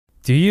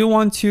Do you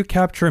want to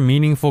capture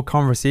meaningful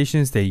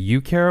conversations that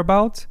you care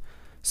about?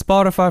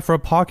 Spotify for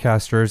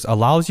Podcasters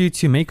allows you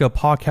to make a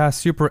podcast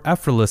super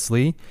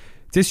effortlessly,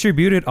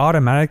 distribute it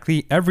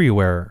automatically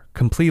everywhere,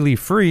 completely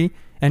free,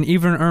 and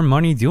even earn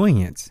money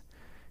doing it.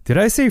 Did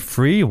I say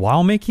free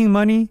while making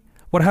money?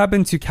 What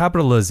happened to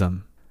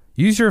capitalism?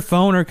 Use your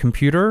phone or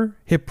computer,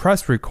 hit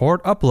press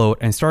record, upload,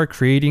 and start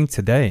creating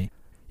today.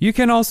 You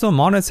can also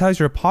monetize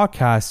your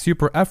podcast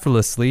super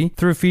effortlessly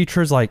through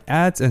features like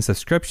ads and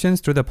subscriptions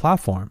through the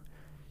platform.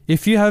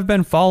 If you have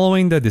been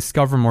following the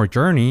Discover More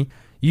journey,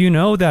 you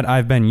know that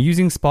I've been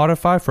using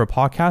Spotify for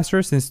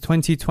Podcasters since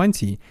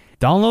 2020.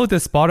 Download the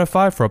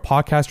Spotify for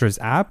Podcasters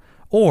app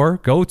or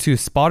go to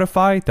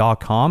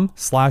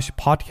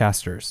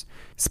spotify.com/podcasters.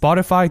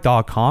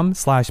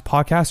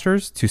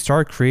 Spotify.com/podcasters to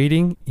start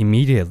creating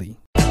immediately.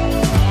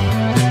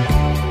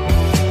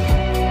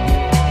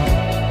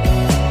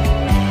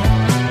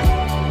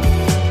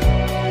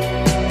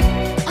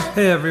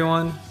 Hey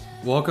everyone,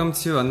 welcome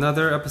to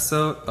another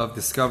episode of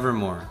Discover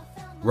More,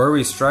 where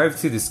we strive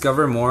to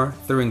discover more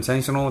through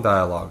intentional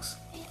dialogues.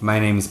 My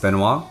name is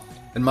Benoit.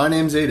 And my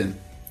name's Aiden.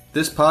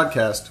 This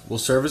podcast will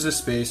serve as a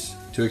space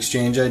to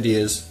exchange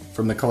ideas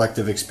from the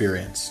collective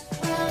experience.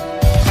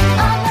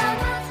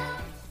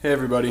 Hey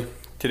everybody,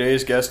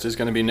 today's guest is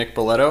going to be Nick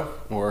Boleto,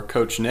 or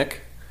Coach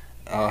Nick.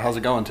 How's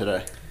it going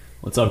today?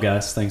 What's up,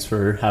 guys? Thanks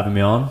for having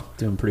me on.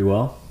 Doing pretty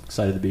well.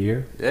 Excited to be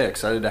here. Yeah,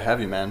 excited to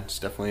have you, man. It's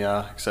definitely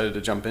excited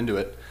to jump into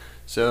it.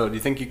 So do you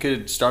think you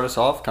could start us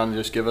off, kind of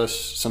just give us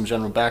some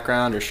general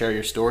background or share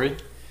your story?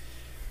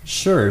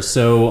 Sure.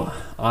 So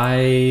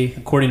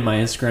according to my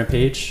Instagram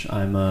page,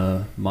 I'm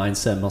a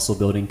mindset muscle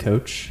building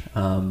coach.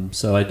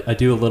 So I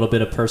do a little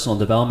bit of personal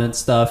development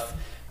stuff.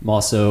 I'm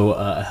also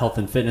a health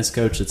and fitness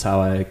coach. That's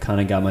how I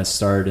kind of got my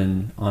start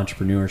in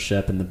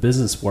entrepreneurship in the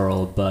business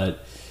world,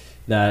 but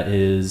that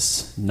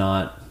is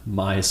not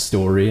my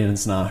story and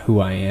it's not who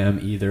I am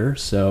either.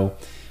 So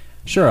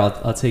sure,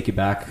 I'll take you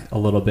back a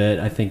little bit.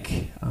 I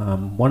think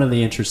one of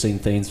the interesting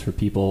things for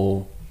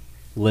people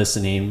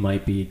listening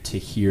might be to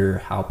hear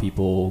how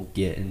people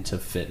get into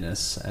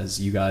fitness, as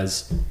you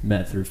guys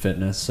met through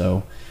fitness.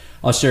 So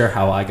I'll share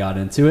how I got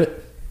into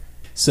it.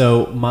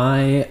 So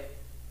my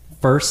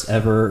first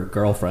ever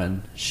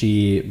girlfriend,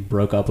 she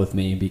broke up with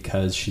me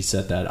because she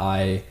said that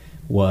I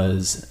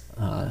would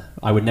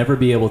never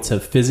be able to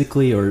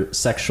physically or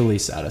sexually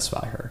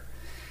satisfy her.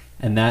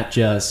 And that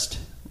just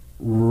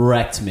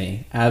wrecked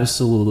me,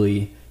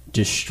 absolutely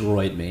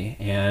destroyed me.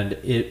 And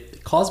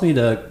it caused me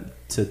to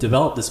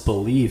develop this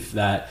belief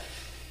that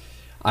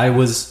I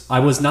was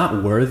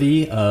not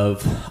worthy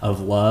of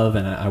love,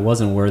 and I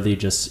wasn't worthy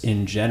just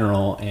in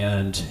general.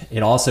 And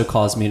it also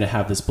caused me to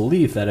have this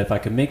belief that if I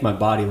could make my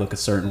body look a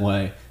certain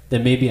way,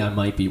 then maybe I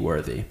might be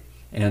worthy.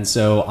 And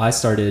so I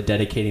started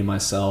dedicating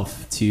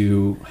myself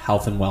to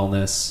health and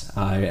wellness.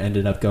 I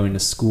ended up going to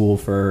school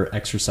for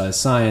exercise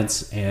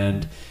science,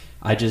 and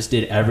I just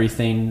did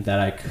everything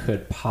that I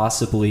could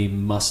possibly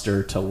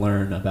muster to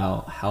learn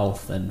about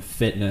health and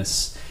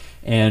fitness,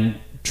 and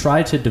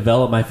tried to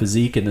develop my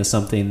physique into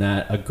something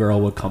that a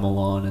girl would come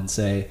along and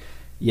say,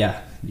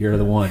 yeah, you're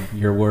the one,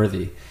 you're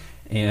worthy.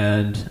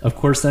 And of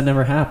course that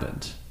never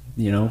happened.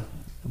 You know,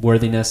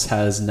 worthiness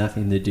has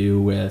nothing to do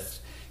with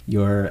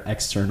your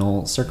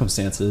external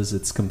circumstances.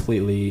 It's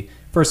completely,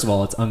 first of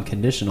all, it's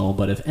unconditional,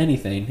 but if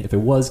anything, if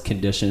it was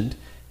conditioned,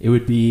 it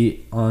would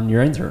be on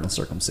your internal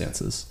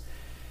circumstances.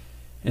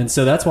 And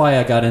so that's why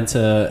I got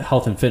into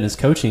health and fitness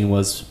coaching,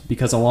 was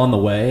because along the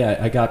way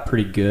I got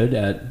pretty good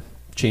at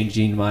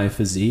changing my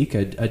physique.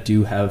 I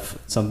do have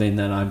something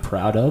that I'm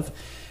proud of.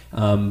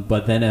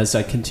 But then as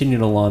I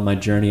continued along my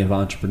journey of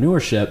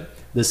entrepreneurship,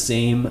 the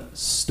same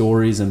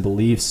stories and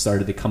beliefs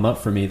started to come up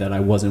for me that I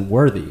wasn't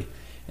worthy.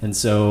 And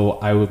so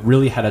I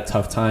really had a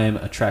tough time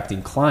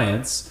attracting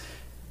clients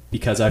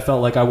because I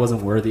felt like I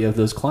wasn't worthy of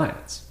those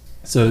clients.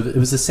 So it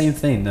was the same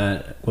thing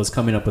that was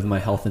coming up with my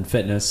health and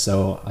fitness.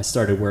 So I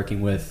started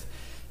working with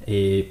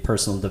a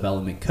personal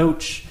development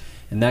coach,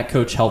 and that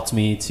coach helped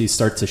me to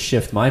start to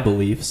shift my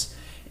beliefs.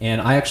 And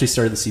I actually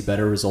started to see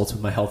better results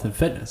with my health and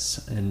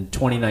fitness. In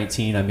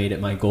 2019, I made it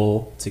my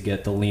goal to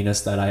get the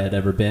leanest that I had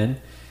ever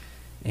been.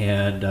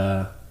 And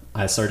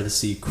I started to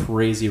see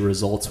crazy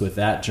results with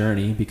that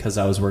journey because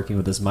I was working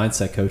with this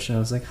mindset coach, and I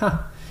was like,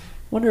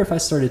 wonder if I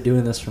started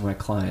doing this for my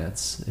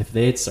clients, if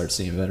they'd start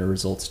seeing better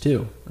results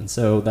too. And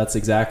so that's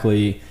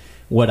exactly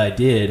what I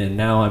did. And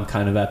now I'm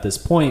kind of at this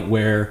point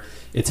where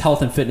it's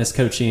health and fitness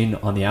coaching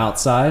on the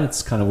outside.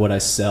 It's kind of what I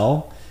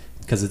sell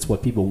because it's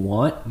what people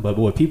want, but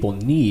what people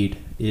need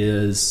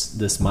is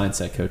this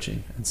mindset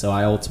coaching. And so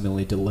I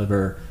ultimately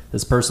deliver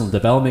this personal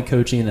development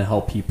coaching to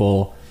help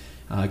people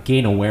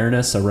gain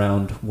awareness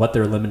around what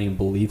their limiting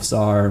beliefs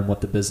are and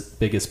what the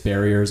biggest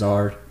barriers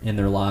are in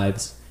their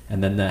lives,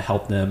 and then to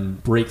help them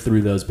break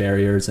through those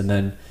barriers and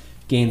then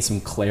gain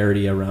some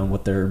clarity around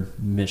what their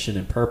mission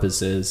and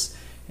purpose is.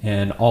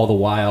 And all the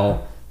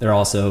while, they're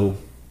also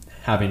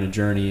having a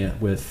journey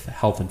with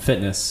health and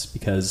fitness,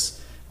 because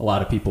a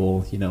lot of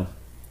people,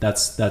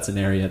 that's an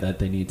area that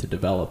they need to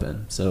develop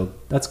in. So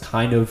that's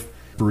kind of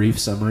brief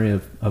summary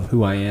of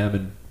who I am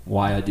and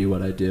why I do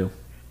what I do.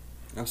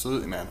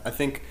 Absolutely, man. I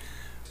think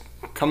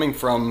coming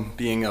from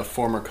being a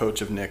former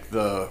coach of Nick,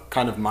 the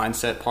kind of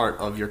mindset part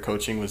of your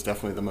coaching was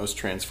definitely the most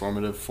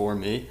transformative for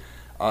me.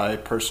 I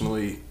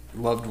personally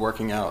loved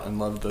working out and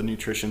loved the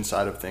nutrition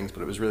side of things,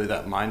 but it was really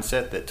that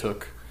mindset that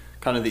took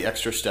kind of the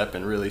extra step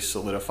and really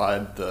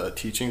solidified the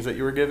teachings that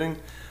you were giving.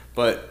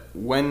 But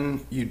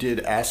when you did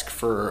ask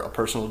for a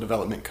personal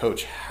development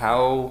coach,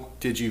 how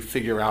did you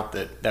figure out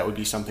that that would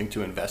be something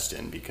to invest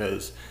in?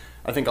 Because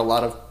I think a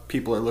lot of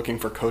people are looking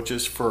for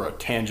coaches for a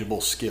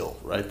tangible skill,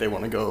 right? They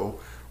want to go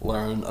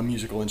learn a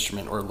musical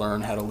instrument or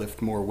learn how to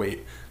lift more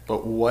weight.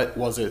 But what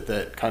was it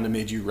that kind of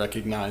made you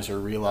recognize or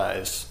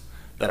realize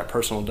that a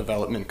personal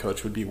development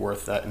coach would be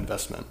worth that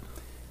investment?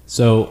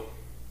 So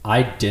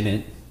I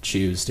didn't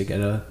choose to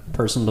get a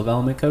personal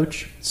development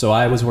coach. So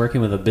I was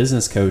working with a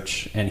business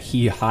coach, and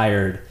he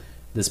hired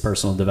this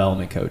personal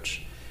development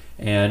coach.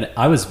 And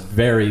I was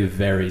very,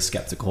 very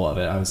skeptical of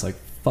it. I was like,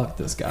 fuck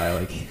this guy.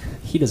 Like,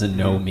 he doesn't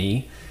know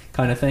me,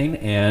 kind of thing.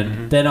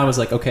 And then I was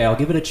like, okay, I'll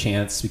give it a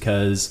chance,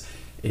 because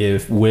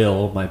if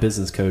Will, my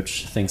business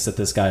coach, thinks that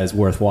this guy is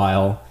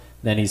worthwhile,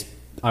 then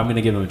I'm going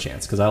to give him a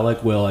chance, because I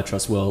like Will. I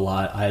trust Will a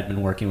lot. I had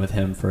been working with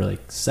him for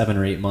like 7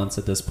 or 8 months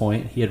at this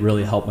point. He had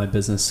really helped my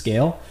business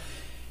scale.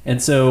 And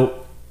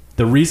so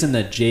the reason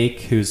that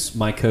Jake, who's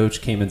my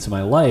coach, came into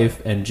my life,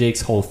 and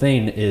Jake's whole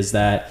thing is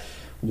that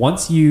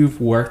once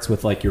you've worked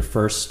with like your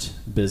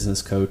first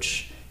business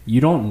coach, you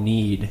don't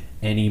need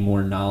any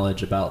more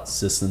knowledge about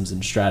systems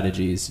and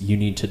strategies. You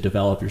need to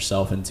develop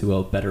yourself into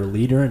a better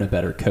leader and a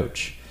better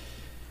coach.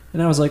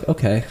 And I was like,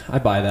 okay, I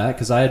buy that,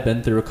 because I had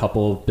been through a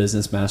couple of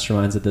business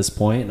masterminds at this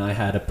point, and I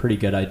had a pretty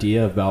good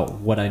idea about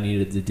what I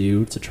needed to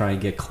do to try and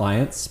get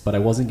clients, but I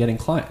wasn't getting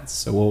clients.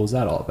 So what was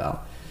that all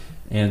about?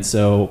 And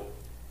so,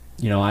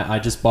 I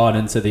just bought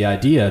into the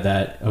idea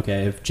that,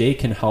 okay, if Jake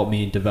can help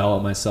me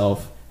develop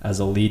myself as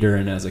a leader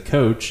and as a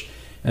coach,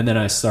 and then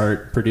I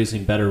start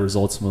producing better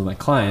results with my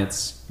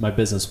clients, my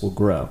business will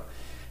grow.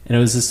 And it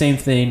was the same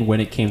thing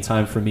when it came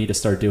time for me to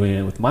start doing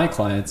it with my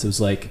clients. It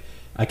was like,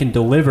 I can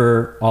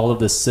deliver all of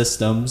the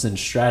systems and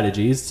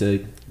strategies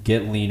to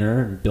get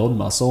leaner and build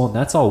muscle, and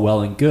that's all well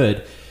and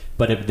good.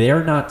 But if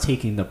they're not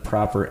taking the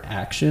proper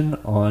action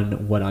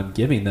on what I'm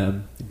giving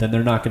them, then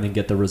they're not going to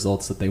get the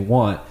results that they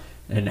want.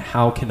 And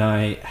how can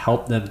I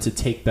help them to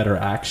take better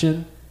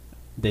action?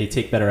 They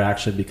take better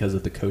action because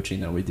of the coaching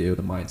that we do,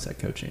 the mindset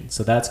coaching.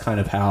 So that's kind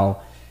of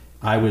how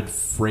I would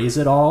phrase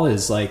it all,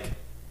 is like,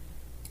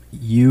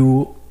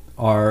 you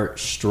are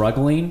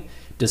struggling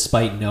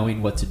despite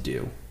knowing what to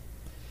do.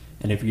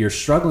 And if you're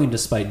struggling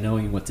despite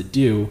knowing what to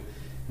do,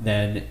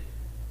 then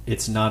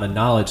it's not a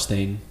knowledge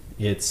thing.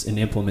 It's an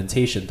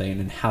implementation thing.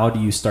 And how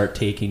do you start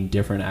taking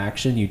different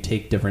action? You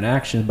take different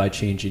action by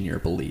changing your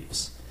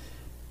beliefs.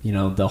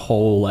 The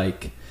whole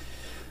like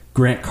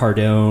Grant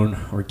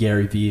Cardone or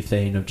Gary Vee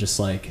thing of just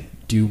like,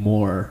 do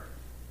more.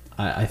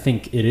 I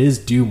think it is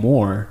do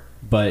more,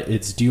 but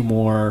it's do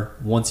more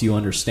once you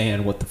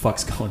understand what the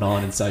fuck's going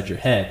on inside your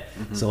head.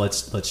 So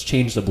let's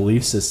change the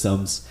belief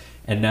systems.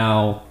 And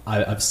now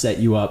I've set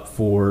you up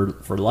for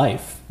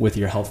life with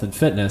your health and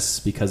fitness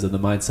because of the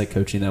mindset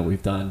coaching that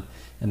we've done.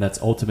 And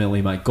that's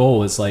ultimately my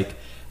goal, is like,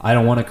 I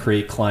don't want to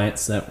create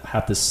clients that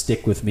have to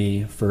stick with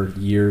me for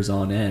years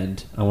on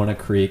end. I want to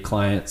create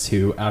clients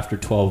who after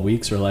 12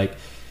 weeks are like,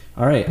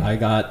 all right, I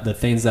got the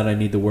things that I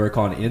need to work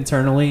on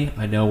internally.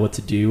 I know what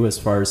to do as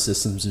far as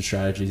systems and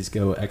strategies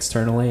go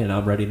externally, and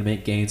I'm ready to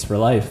make gains for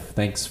life.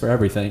 Thanks for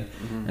everything.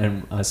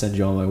 And I send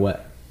you on my way.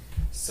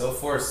 So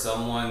for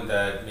someone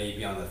that may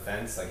be on the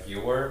fence like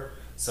you were,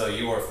 so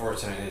you were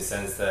fortunate in the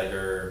sense that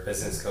your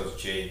business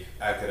coach Jake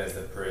acted as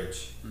the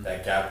bridge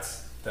that gapped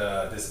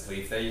this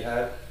belief that you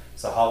had.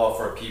 So how about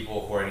for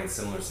people who are in a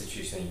similar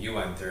situation you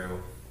went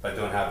through but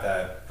don't have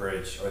that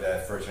bridge or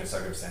that fortunate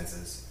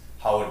circumstances?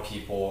 How would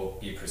people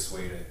be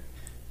persuaded?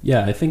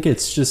 Yeah, I think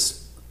it's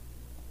just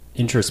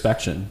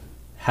introspection.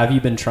 Have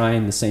you been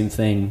trying the same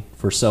thing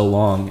for so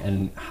long,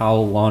 and how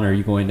long are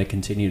you going to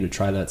continue to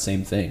try that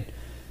same thing?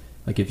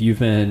 Like, if you've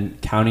been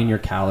counting your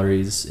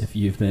calories, if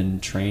you've been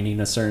training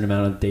a certain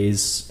amount of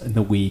days in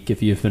the week,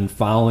 if you've been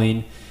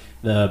following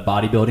the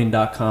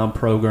bodybuilding.com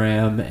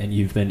program and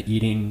you've been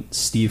eating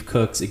Steve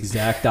Cook's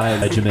exact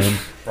diet regimen,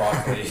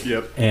 Broccoli.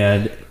 Yep.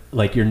 and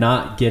like you're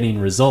not getting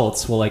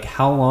results, well, like,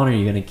 how long are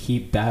you going to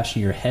keep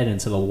bashing your head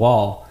into the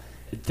wall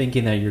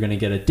thinking that you're going to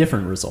get a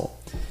different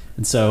result?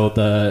 And so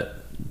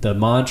the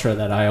mantra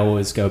that I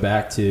always go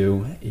back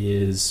to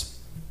is,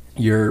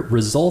 your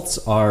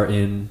results are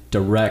in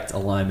direct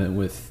alignment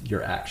with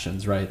your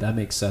actions, right? That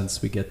makes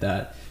sense. We get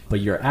that. But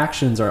your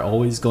actions are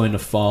always going to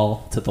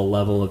fall to the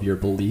level of your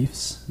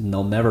beliefs, and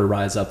they'll never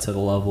rise up to the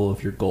level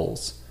of your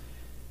goals.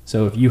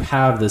 So if you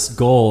have this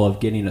goal of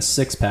getting a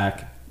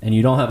six-pack and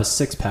you don't have a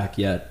six-pack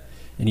yet,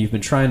 and you've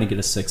been trying to get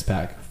a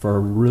six-pack for a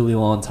really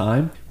long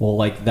time, well,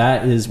 like,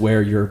 that is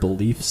where your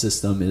belief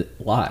system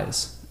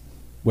lies.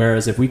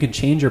 Whereas if we can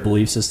change your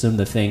belief system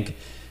to think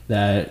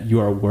that you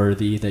are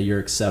worthy, that you're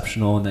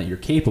exceptional, and that you're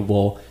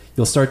capable,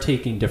 you'll start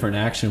taking different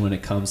action when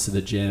it comes to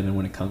the gym and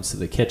when it comes to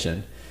the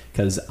kitchen.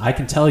 Because I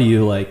can tell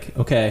you, like,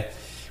 okay,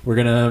 we're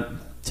going to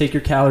take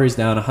your calories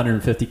down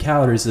 150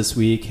 calories this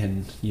week,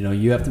 and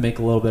you have to make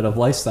a little bit of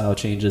lifestyle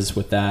changes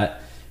with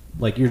that.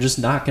 Like, you're just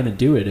not going to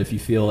do it if you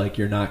feel like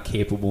you're not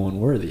capable and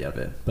worthy of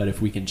it. But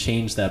if we can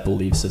change that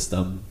belief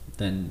system,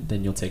 then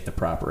you'll take the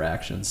proper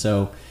action.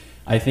 So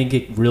I think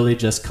it really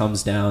just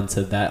comes down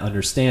to that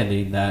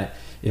understanding that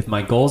if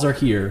my goals are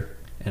here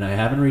and I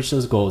haven't reached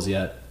those goals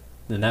yet,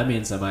 then that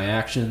means that my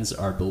actions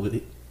are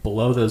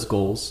below those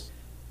goals,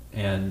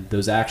 and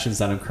those actions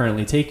that I'm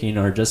currently taking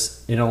are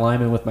just in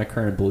alignment with my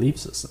current belief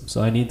system.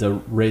 So I need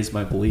to raise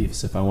my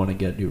beliefs if I want to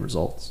get new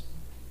results.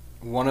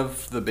 One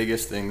of the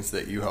biggest things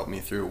that you helped me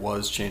through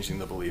was changing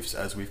the beliefs,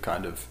 as we've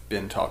kind of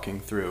been talking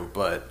through.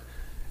 But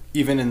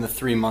even in the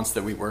 3 months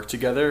that we worked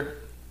together,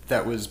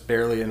 that was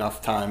barely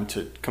enough time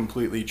to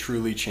completely,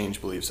 truly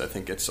change beliefs. I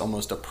think it's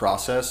almost a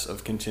process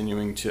of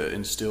continuing to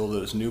instill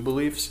those new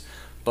beliefs.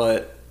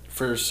 But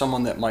for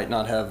someone that might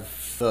not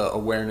have the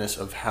awareness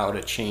of how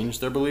to change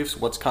their beliefs,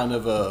 what's kind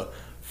of a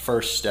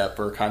first step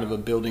or kind of a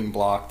building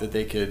block that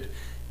they could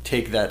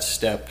take that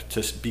step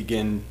to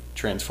begin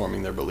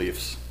transforming their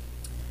beliefs?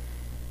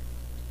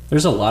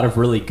 There's a lot of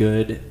really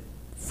good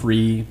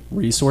free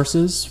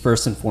resources.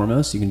 First and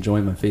foremost, you can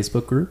join my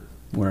Facebook group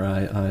where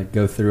I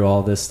go through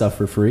all this stuff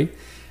for free.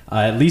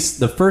 At least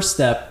the first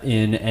step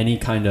in any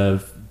kind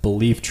of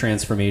belief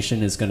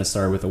transformation is going to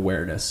start with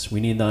awareness. We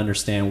need to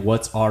understand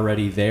what's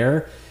already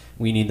there.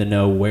 We need to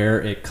know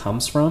where it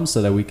comes from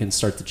so that we can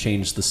start to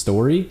change the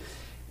story.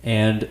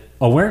 And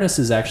awareness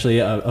is actually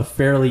a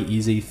fairly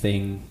easy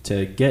thing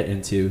to get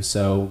into.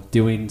 So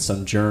doing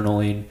some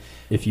journaling.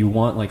 If you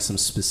want like some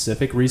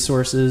specific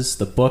resources,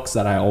 the books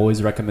that I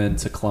always recommend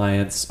to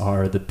clients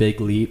are The Big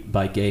Leap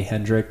by Gay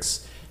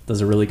Hendricks. Does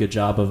a really good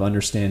job of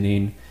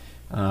understanding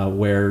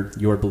where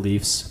your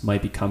beliefs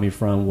might be coming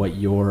from, what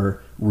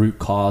your root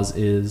cause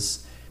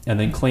is. And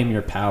then Claim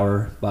Your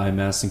Power by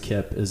Mastin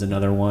Kipp is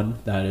another one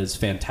that is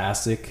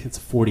fantastic. It's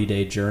a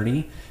 40-day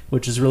journey,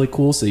 which is really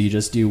cool. So you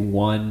just do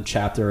one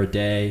chapter a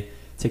day.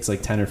 It takes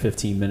like 10 or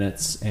 15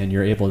 minutes, and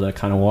you're able to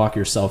kind of walk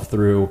yourself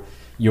through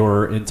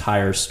your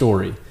entire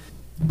story.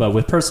 But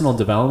with personal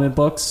development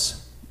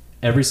books,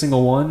 every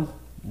single one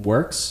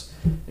works.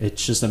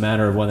 It's just a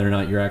matter of whether or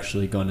not you're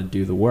actually going to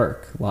do the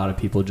work. A lot of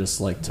people just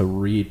like to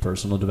read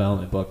personal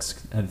development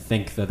books and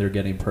think that they're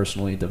getting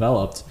personally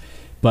developed.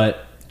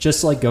 But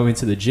just like going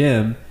to the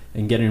gym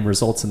and getting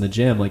results in the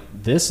gym, like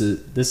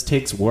this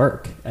takes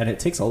work, and it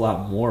takes a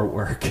lot more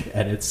work,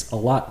 and it's a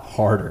lot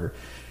harder.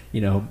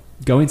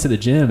 Going to the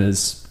gym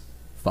is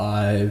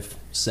 5,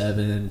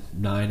 7,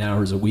 9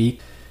 hours a week.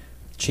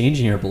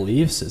 Changing your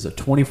beliefs is a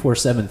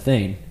 24/7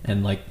 thing,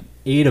 and like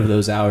 8 of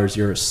those hours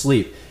you're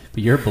asleep.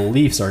 But your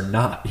beliefs are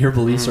not. Your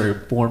beliefs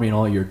are forming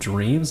all your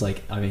dreams.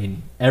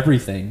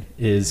 Everything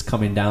is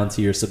coming down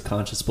to your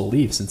subconscious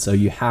beliefs, and so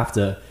you have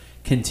to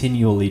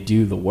continually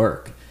do the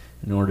work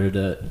in order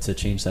to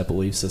change that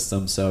belief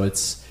system. So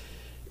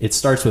it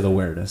starts with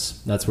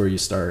awareness. That's where you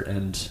start,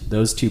 and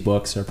those 2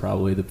 books are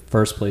probably the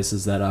first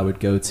places that I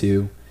would go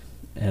to.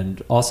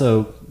 And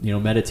also,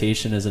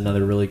 meditation is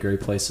another really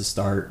great place to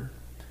start.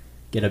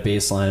 Get a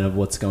baseline of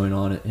what's going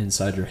on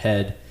inside your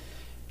head.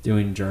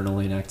 Doing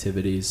journaling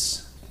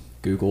activities.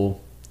 Google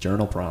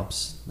journal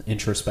prompts,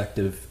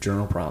 introspective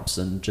journal prompts,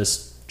 and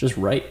just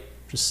write.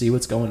 Just see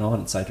what's going on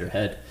inside your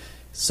head.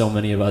 So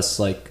many of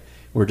us,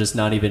 we're just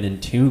not even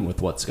in tune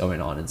with what's going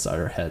on inside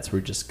our heads.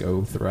 We just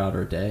go throughout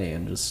our day,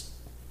 and just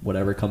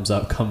whatever comes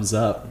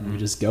up, and we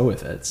just go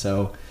with it.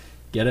 So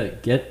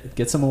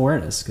get some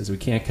awareness, because we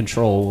can't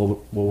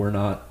control what we're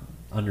not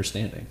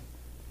understanding.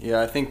 Yeah,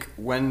 I think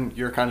when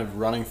you're kind of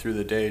running through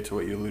the day, to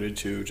what you alluded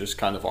to, just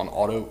kind of on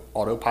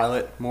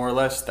autopilot, more or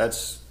less,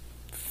 that's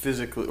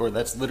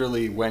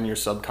literally when your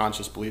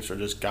subconscious beliefs are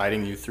just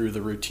guiding you through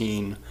the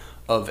routine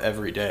of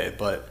every day.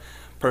 But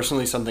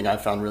personally, something I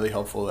found really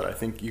helpful that I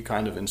think you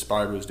kind of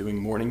inspired was doing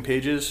morning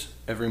pages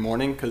every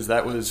morning, because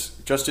that was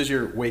just as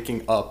you're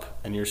waking up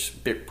and your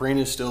brain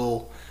is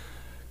still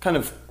kind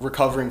of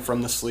recovering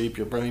from the sleep,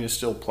 your brain is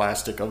still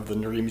plastic of the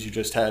dreams you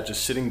just had,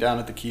 just sitting down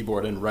at the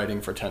keyboard and writing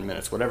for 10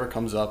 minutes. Whatever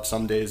comes up,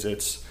 some days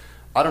it's,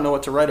 I don't know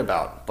what to write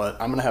about, but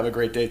I'm going to have a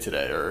great day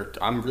today, or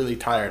I'm really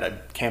tired, I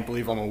can't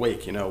believe I'm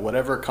awake.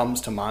 Whatever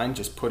comes to mind,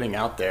 just putting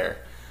out there,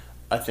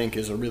 I think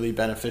is a really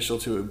beneficial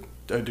to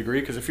a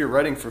degree, because if you're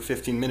writing for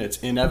 15 minutes,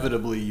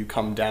 inevitably you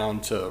come down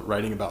to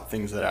writing about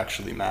things that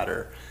actually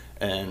matter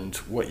and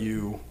what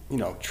you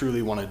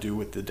truly want to do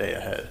with the day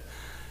ahead.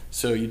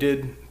 So you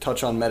did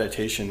touch on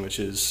meditation, which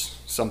is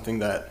something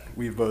that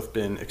we've both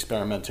been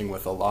experimenting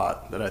with a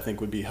lot, that I think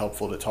would be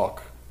helpful to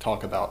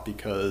talk about,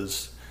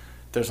 because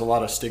there's a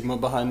lot of stigma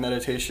behind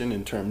meditation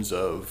in terms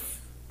of,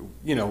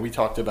 we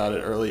talked about it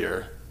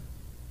earlier,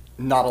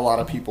 not a lot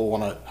of people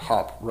want to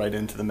hop right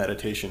into the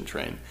meditation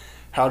train.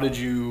 How did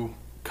you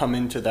come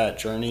into that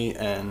journey,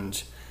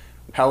 and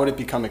how would it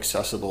become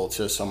accessible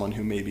to someone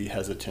who may be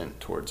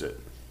hesitant towards it?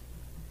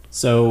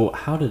 So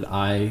how did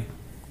I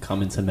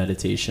come into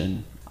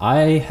meditation?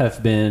 I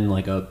have been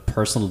like a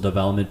personal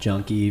development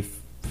junkie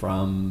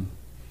from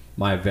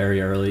my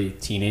very early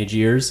teenage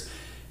years.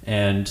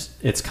 And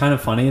it's kind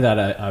of funny that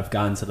I've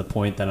gotten to the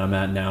point that I'm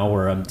at now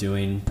where I'm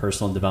doing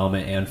personal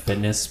development and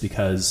fitness,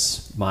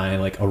 because my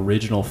like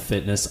original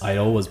fitness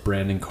idol was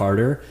Brandon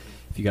Carter.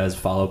 If you guys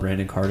follow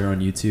Brandon Carter on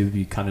YouTube,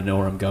 you kind of know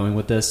where I'm going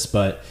with this.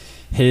 But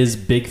his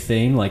big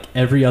thing, like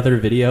every other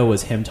video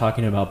was him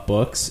talking about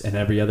books, and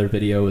every other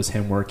video was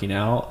him working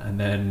out. And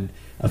then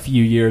a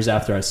few years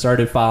after I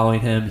started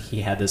following him,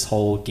 he had this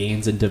whole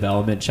gains and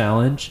development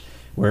challenge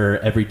where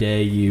every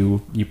day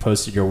you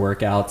posted your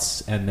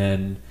workouts, and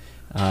then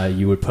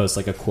you would post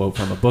like a quote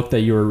from a book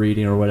that you were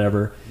reading or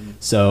whatever.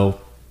 So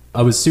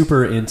I was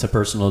super into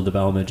personal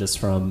development just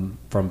from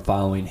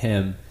following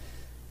him.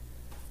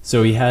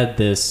 So he had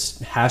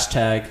this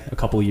hashtag a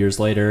couple years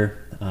later,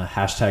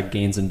 hashtag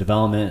gains and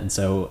development. And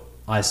so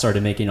I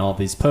started making all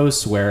these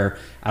posts where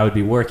I would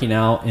be working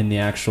out in the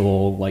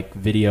actual like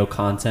video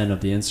content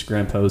of the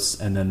Instagram posts,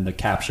 and then the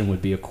caption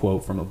would be a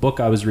quote from a book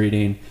I was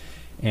reading.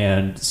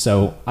 And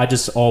so I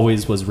just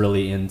always was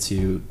really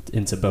into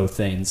both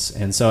things.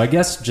 And so I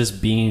guess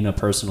just being a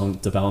personal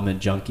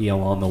development junkie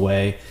along the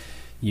way,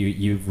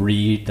 you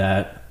read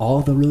that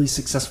all the really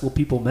successful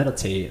people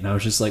meditate. And I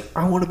was just like,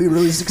 I want to be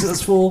really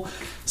successful.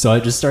 So I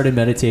just started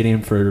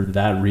meditating for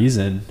that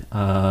reason.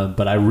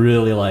 But I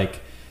really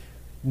like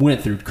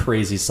went through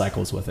crazy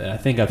cycles with it. I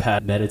think I've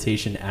had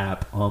meditation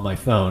app on my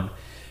phone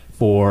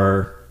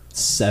for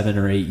 7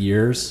 or 8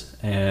 years.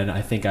 And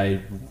I think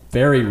I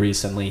very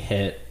recently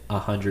hit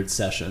 100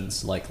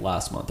 sessions like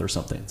last month or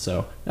something.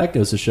 So that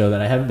goes to show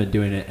that I haven't been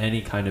doing it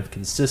any kind of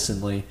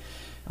consistently.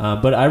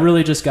 But I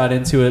really just got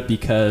into it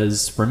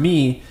because for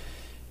me,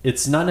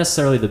 it's not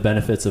necessarily the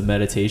benefits of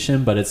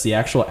meditation, but it's the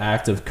actual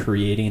act of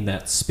creating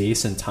that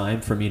space and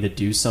time for me to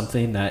do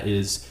something that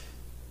is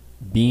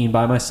being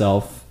by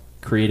myself,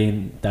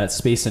 creating that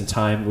space and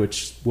time,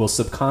 which will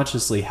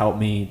subconsciously help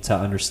me to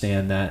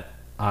understand that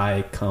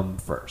I come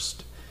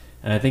first.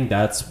 And I think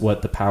that's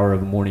what the power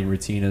of a morning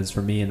routine is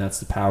for me, and that's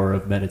the power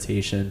of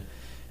meditation.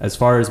 As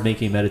far as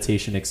making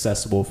meditation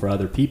accessible for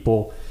other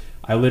people,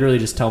 I literally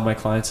just tell my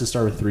clients to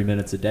start with 3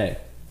 minutes a day.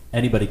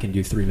 Anybody can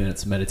do 3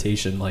 minutes of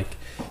meditation. Like,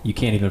 you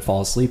can't even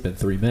fall asleep in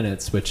 3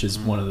 minutes, which is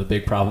one of the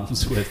big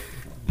problems with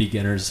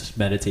beginners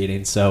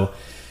meditating. So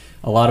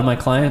a lot of my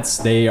clients,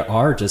 they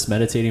are just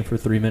meditating for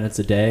 3 minutes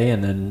a day,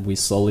 and then we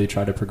slowly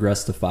try to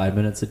progress to 5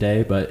 minutes a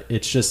day. But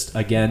it's just,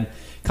 again,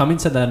 coming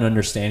to that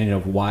understanding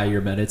of why you're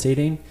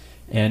meditating.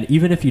 And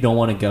even if you don't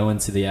want to go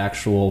into the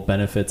actual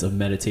benefits of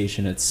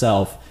meditation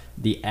itself,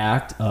 the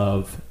act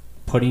of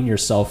putting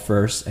yourself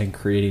first and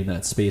creating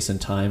that space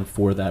and time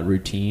for that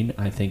routine,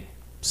 I think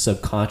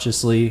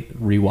subconsciously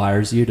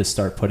rewires you to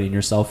start putting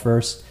yourself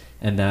first.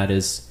 And that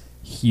is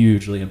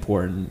hugely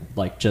important,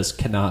 like just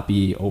cannot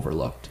be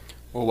overlooked.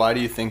 Well, why do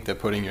you think that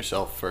putting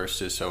yourself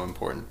first is so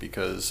important?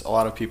 Because a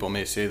lot of people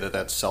may say that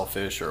that's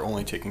selfish or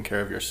only taking care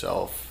of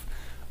yourself,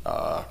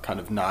 kind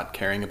of not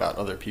caring about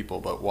other people,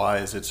 but why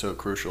is it so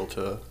crucial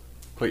to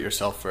put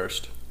yourself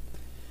first?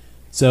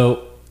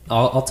 So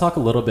I'll talk a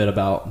little bit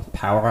about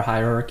power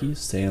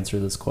hierarchies to answer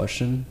this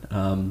question.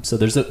 So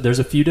there's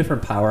a few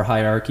different power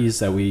hierarchies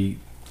that we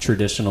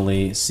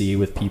traditionally see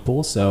with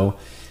people. So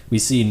we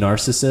see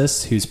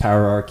narcissists whose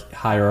power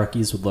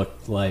hierarchies would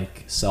look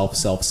like self.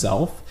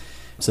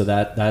 So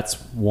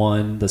that's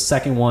one. The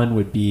second one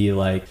would be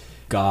like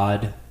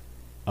God,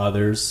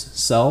 others,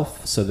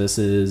 self. So this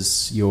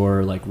is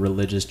your like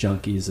religious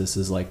junkies. This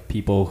is like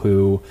people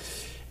who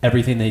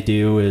everything they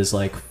do is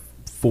like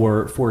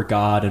for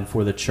God and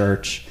for the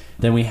church.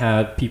 Then we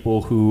have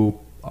people who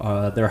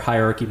their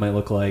hierarchy might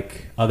look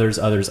like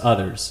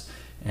others.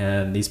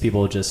 And these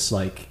people just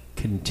like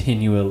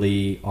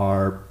continually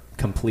are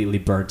completely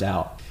burnt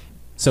out.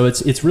 So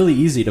it's really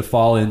easy to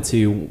fall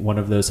into one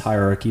of those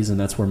hierarchies, and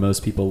that's where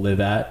most people live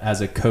at. As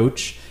a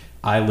coach,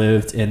 I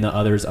lived in the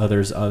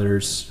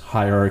others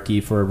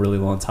hierarchy for a really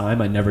long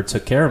time. I never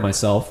took care of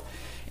myself.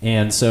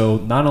 And so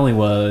not only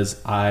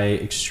was I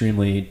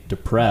extremely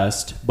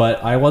depressed,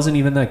 but I wasn't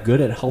even that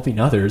good at helping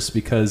others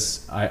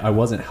because I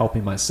wasn't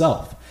helping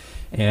myself.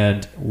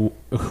 And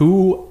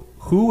who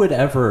would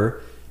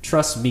ever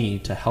trust me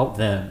to help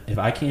them if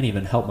I can't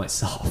even help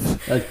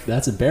myself?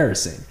 That's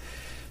embarrassing.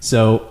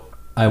 So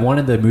I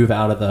wanted to move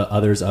out of the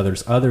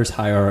others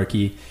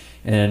hierarchy.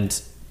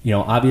 And, you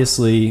know,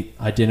 obviously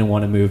I didn't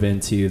want to move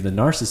into the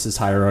narcissist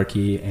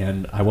hierarchy,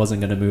 and I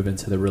wasn't going to move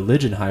into the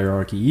religion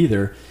hierarchy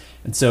either.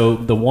 And so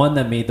the one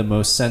that made the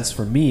most sense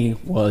for me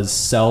was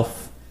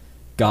self,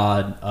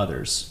 God,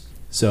 others.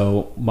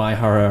 So my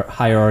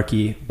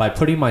hierarchy, by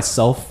putting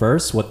myself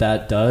first, what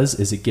that does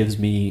is it gives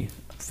me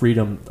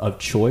freedom of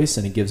choice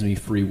and it gives me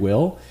free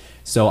will.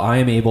 So I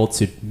am able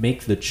to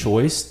make the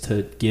choice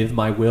to give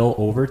my will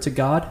over to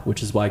God,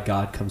 which is why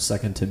God comes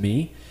second to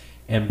me.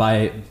 And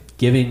by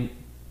giving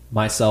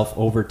myself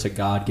over to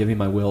God, giving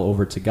my will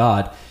over to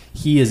God,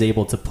 He is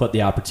able to put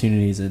the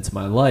opportunities into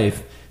my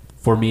life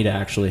for me to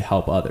actually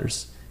help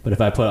others. But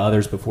if I put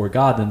others before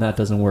God, then that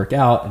doesn't work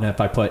out. And if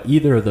I put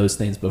either of those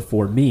things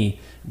before me,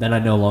 then I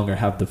no longer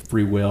have the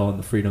free will and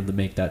the freedom to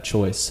make that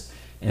choice.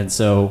 And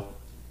so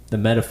the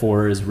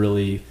metaphor is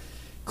really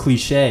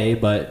cliche,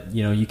 but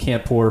you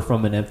can't pour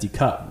from an empty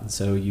cup.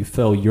 So you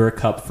fill your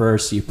cup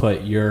first, you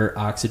put your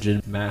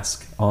oxygen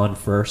mask on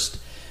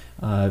first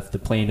if the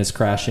plane is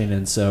crashing.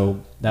 And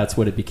so that's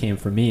what it became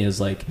for me,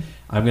 is like,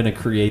 I'm going to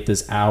create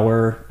this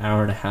hour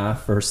and a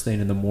half first thing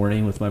in the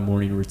morning with my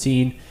morning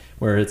routine,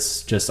 where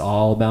it's just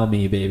all about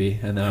me, baby.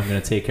 And then I'm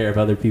going to take care of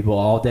other people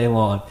all day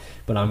long,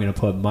 but I'm going to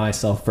put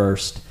myself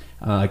first,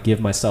 give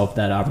myself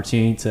that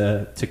opportunity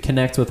to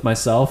connect with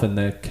myself and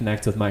to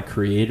connect with my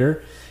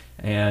creator.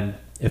 And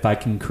if I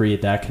can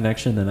create that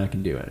connection, then I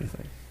can do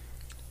anything.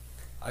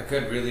 I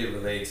could really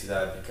relate to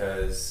that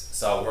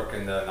because I work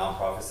in the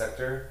nonprofit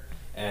sector,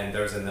 and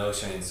there's a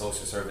notion in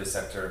social service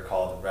sector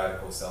called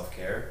radical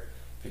self-care,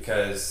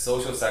 because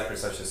social sectors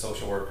such as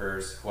social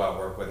workers, who I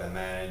work with and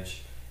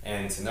manage,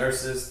 and to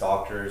nurses,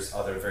 doctors,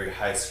 other very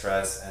high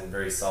stress and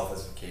very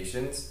selfless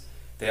vocations,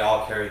 they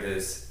all carry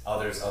this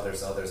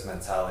others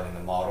mentality in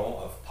the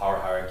model of power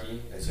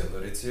hierarchy, as you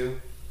alluded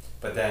to,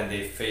 but then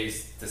they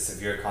face the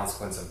severe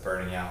consequence of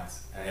burning out,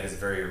 and it is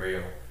very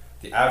real.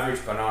 The average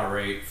burnout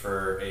rate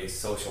for a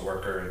social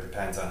worker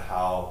depends on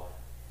how,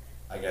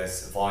 I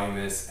guess,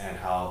 voluminous and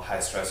how high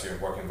stress your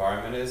work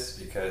environment is,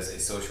 because a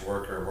social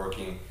worker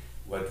working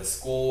with the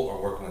school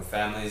or working with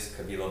families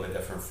could be a little bit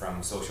different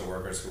from social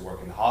workers who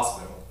work in the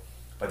hospital,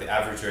 but the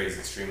average rate is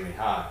extremely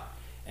high.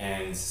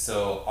 And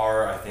so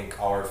I think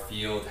our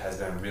field has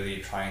been really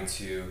trying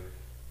to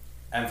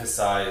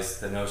emphasize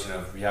the notion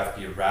of you have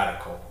to be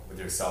radical with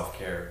your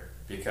self-care,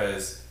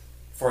 because,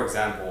 for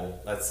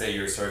example, let's say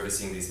you're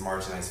servicing these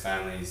marginalized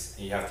families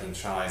and you have to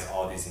internalize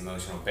all these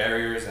emotional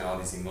barriers and all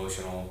these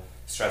emotional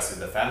stresses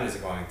the families are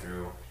going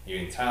through. You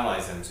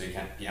internalize them so you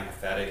can be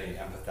empathetic and you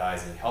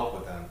empathize and you help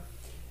with them,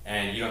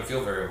 and you don't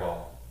feel very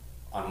well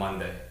on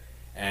Monday.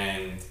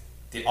 And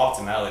the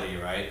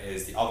optimality, right,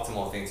 is the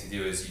optimal thing to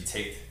do is you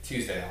take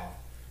Tuesday off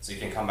so you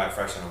can come back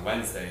fresh on a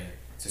Wednesday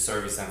to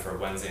service them for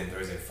Wednesday and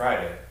Thursday,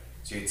 Friday.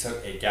 So you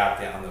took a gap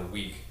day on the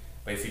week.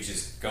 But if you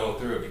just go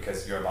through it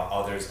because you're about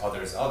others,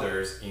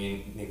 and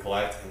you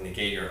neglect and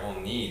negate your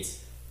own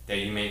needs, then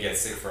you may get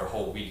sick for a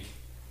whole week.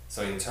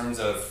 So in terms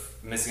of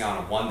missing out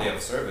on one day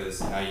of service,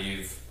 now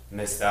you've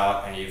missed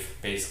out and you've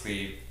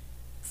basically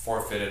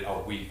forfeited a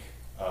week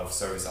of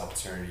service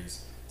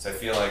opportunities. So I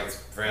feel like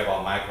it's very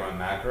about micro and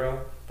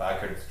macro, but I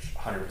could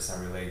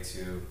 100% relate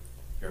to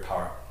your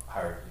power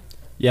hierarchy.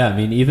 Yeah, I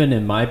mean, even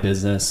in my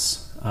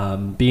business,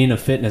 being a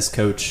fitness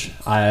coach,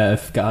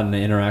 I've gotten to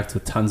interact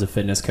with tons of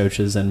fitness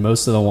coaches, and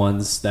most of the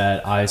ones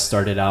that I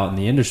started out in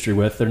the industry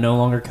with, they're no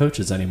longer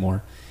coaches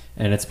anymore.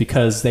 And it's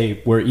because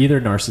they were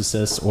either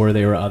narcissists or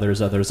they were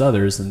others,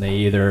 and they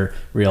either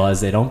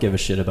realize they don't give a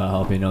shit about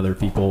helping other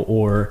people,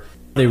 or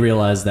they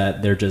realize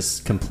that they're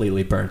just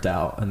completely burnt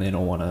out and they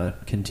don't want to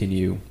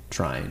continue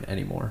trying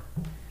anymore.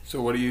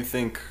 So what do you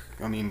think,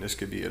 I mean, this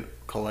could be a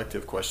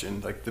collective question,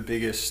 like the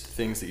biggest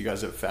things that you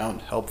guys have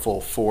found helpful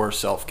for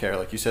self-care?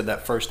 Like you said,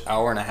 that first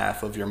hour and a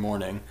half of your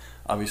morning,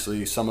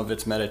 obviously some of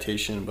it's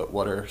meditation, but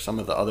what are some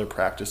of the other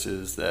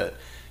practices that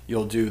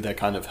you'll do that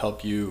kind of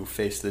help you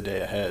face the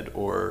day ahead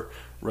or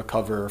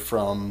recover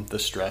from the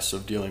stress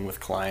of dealing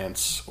with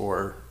clients,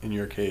 or in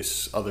your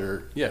case,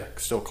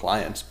 still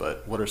clients,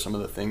 but what are some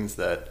of the things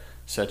that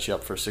set you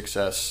up for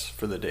success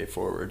for the day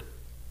forward?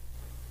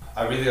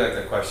 I really like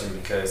that question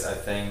because I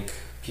think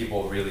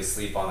people really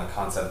sleep on the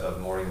concept of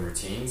morning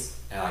routines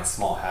and like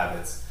small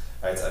habits,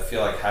 right? So I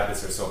feel like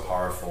habits are so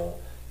powerful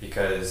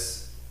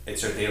because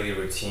it's your daily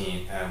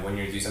routine, and when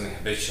you do something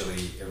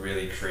habitually, it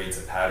really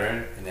creates a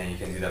pattern, and then you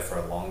can do that for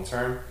a long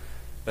term.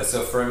 But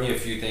so for me, a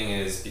few things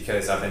is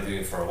because I've been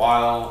doing it for a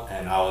while,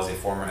 and I was a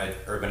former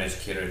urban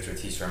educator through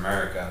Teach for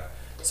America,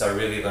 so I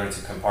really learned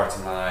to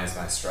compartmentalize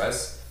my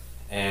stress,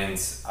 and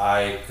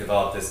I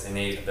developed this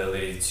innate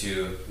ability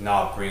to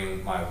not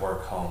bring my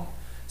work home.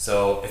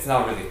 So it's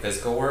not really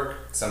physical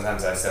work.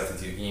 Sometimes I still have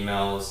to do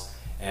emails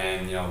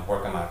and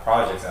work on my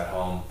projects at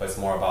home, but it's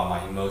more about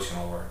my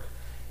emotional work.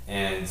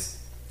 And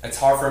it's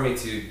hard for me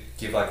to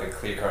give like a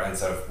clear-cut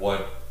answer of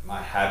what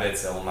my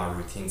habits and what my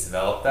routines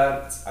developed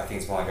that. I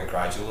think it's more like a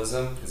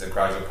gradualism. It's a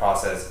gradual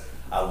process.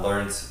 I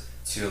learned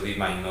to leave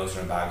my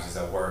emotional baggages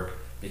at work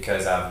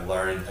because I've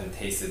learned and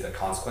tasted the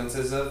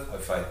consequences of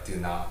if I do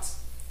not.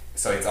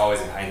 So it's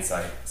always in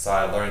hindsight. So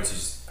I learned to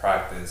just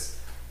practice.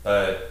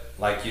 But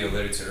like you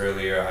alluded to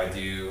earlier, I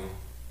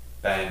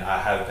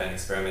have been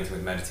experimenting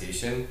with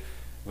meditation,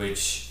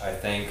 which I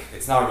think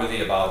it's not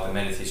really about the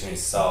meditation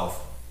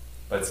itself,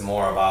 but it's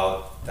more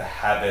about the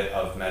habit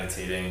of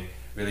meditating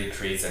really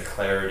creates a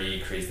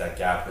clarity, creates that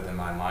gap within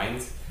my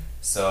mind.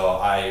 So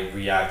I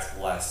react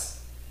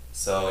less.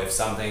 So if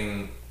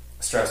something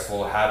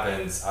stressful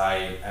happens,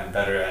 I am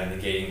better at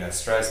negating that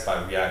stress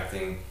by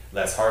reacting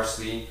less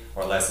harshly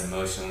or less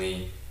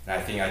emotionally. And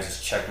I think I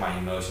just check my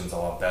emotions a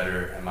lot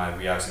better and my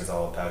reactions a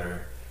lot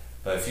better.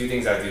 But a few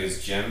things I do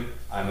is gym.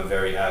 I'm a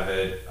very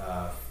avid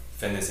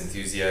fitness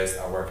enthusiast.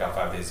 I work out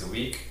 5 days a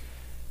week.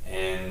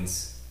 And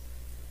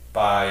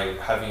by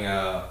having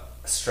a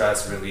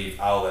stress relief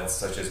outlet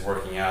such as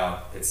working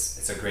out,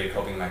 it's a great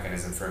coping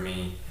mechanism for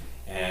me.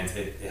 and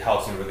it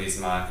helps me release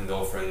my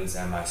endorphins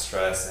and my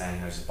stress and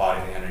just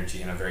bodily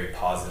energy in a very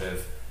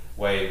positive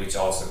way, which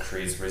also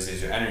creates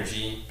residual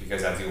energy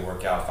because I do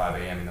work out 5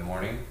 a.m. in the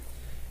morning.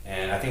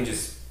 And I think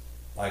just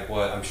like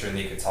what I'm sure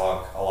Nick could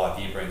talk a lot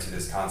deeper into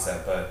this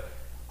concept, but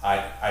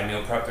I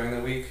meal prep during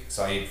the week,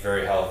 so I eat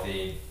very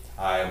healthy.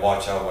 I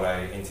watch out what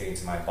I intake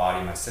into my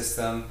body, my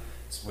system,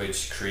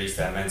 which creates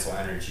that mental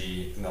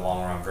energy in the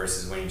long run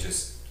versus when you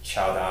just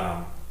chow down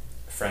on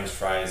French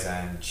fries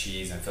and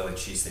cheese and Philly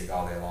cheesesteak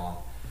all day long.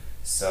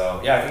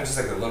 So yeah, I think just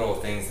like the little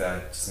things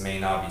that just may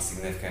not be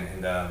significant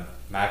in the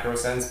macro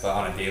sense, but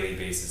on a daily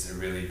basis, it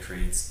really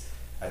creates,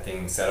 I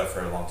think, set up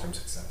for long-term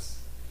success.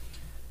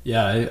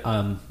 Yeah,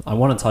 I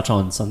want to touch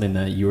on something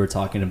that you were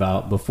talking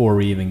about before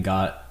we even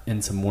got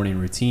into morning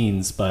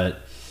routines,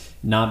 but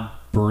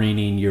not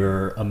bringing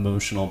your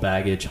emotional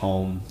baggage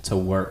home to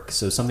work.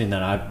 So something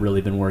that I've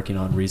really been working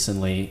on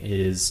recently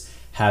is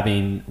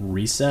having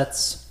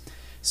resets.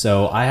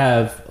 So I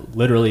have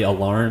literally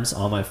alarms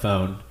on my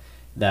phone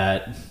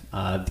that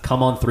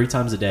come on 3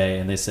 times a day,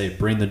 and they say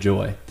bring the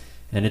joy,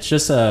 and it's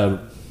just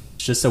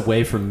a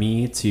way for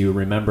me to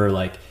remember,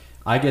 like,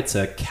 I get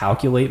to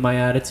calculate my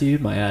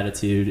attitude. My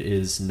attitude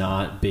is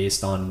not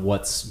based on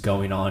what's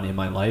going on in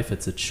my life.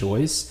 It's a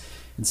choice.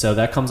 And so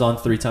that comes on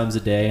 3 times a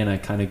day, and I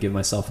kind of give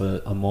myself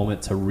a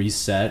moment to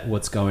reset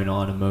what's going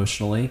on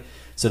emotionally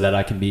so that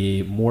I can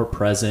be more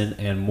present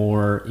and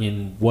more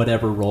in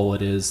whatever role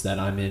it is that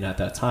I'm in at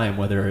that time,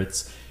 whether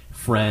it's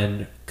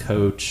friend,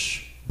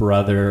 coach,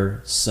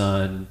 brother,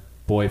 son,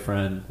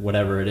 boyfriend,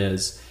 whatever it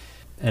is.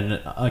 And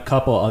a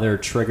couple other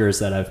triggers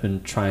that I've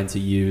been trying to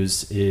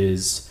use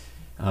is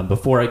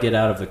before I get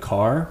out of the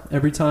car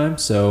every time.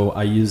 So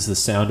I use the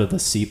sound of the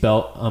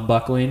seatbelt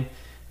unbuckling.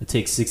 It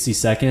takes 60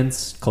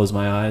 seconds, close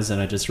my eyes, and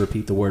I just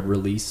repeat the word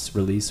release,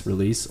 release,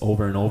 release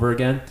over and over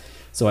again.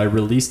 So I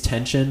release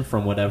tension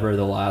from whatever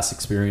the last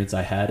experience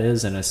I had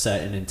is, and I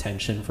set an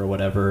intention for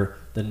whatever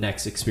the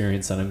next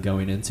experience that I'm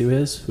going into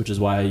is, which is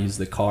why I use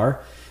the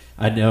car.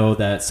 I know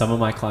that some of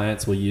my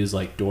clients will use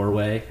like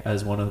doorway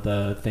as one of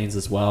the things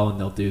as well, and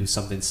they'll do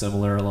something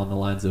similar along the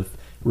lines of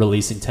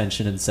releasing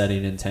tension and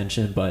setting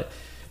intention. But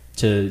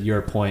to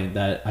your point,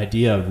 that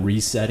idea of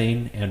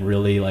resetting and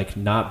really like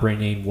not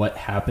bringing what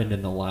happened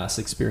in the last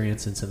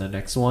experience into the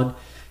next one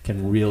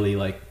can really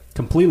like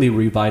completely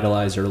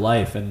revitalize your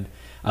life. And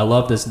I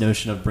love this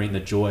notion of bring the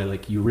joy.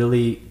 Like, you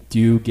really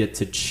do get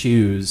to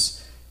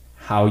choose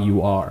how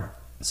you are.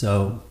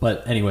 So,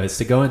 but anyways,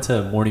 to go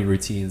into morning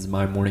routines,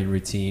 my morning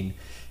routine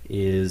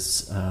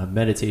is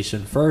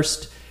meditation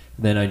first,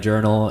 then I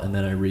journal, and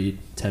then I read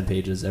 10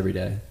 pages every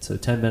day. So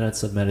 10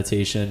 minutes of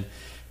meditation.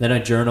 Then I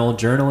journal.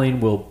 Journaling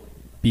will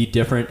be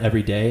different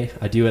every day.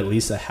 I do at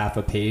least a half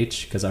a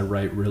page because I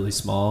write really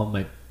small.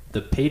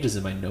 The pages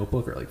in my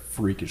notebook are like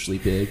freakishly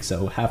big,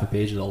 so half a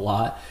page is a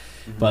lot.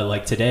 Mm-hmm. But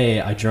like today,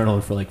 I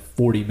journaled for like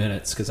 40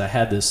 minutes because I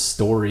had this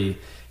story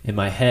in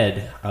my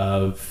head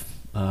of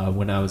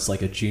when I was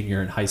like a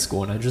junior in high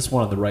school, and I just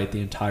wanted to write the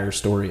entire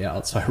story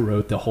out. So I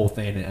wrote the whole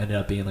thing, and it ended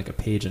up being like a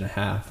page and a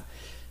half.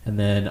 And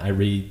then I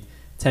read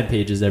 10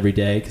 pages every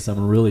day because I'm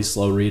a really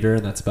slow reader,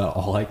 and that's about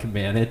all I can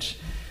manage.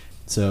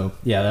 So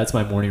yeah, that's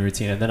my morning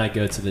routine. And then I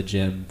go to the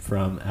gym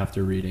from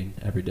after reading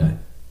every day.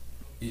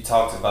 You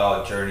talked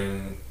about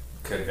journaling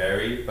could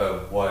vary,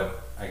 but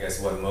what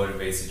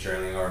motivates the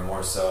journaling, or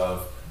more so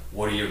of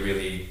what do you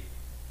really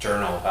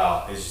journal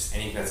about? Is it just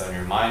anything that's on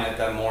your mind at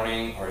that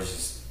morning, or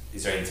is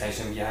there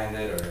intention behind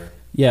it? Or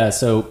yeah,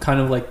 so kind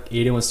of like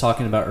Aiden was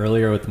talking about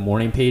earlier with the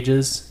morning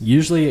pages,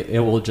 usually it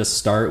will just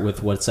start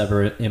with what's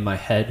ever in my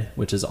head,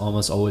 which is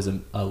almost always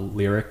a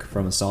lyric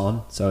from a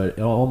song. So it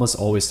almost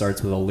always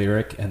starts with a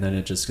lyric, and then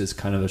it just is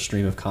kind of a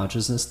stream of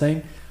consciousness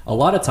thing. A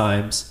lot of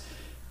times,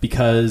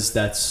 because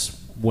that's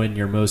when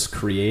you're most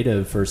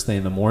creative first thing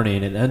in the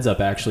morning, it ends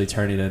up actually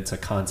turning into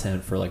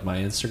content for like my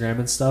Instagram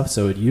and stuff.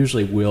 So it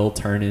usually will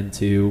turn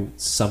into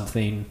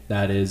something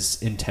that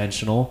is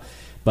intentional.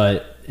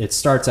 But it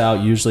starts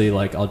out usually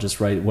like I'll just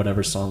write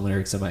whatever song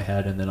lyrics in my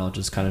head, and then I'll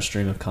just kind of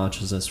stream of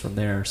consciousness from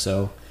there.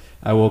 So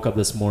I woke up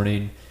this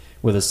morning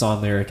with a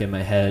song lyric in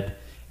my head,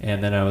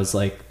 and then I was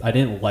like, I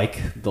didn't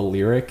like the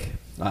lyric.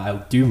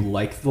 I do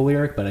like the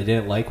lyric, but I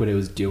didn't like what it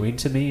was doing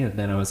to me. And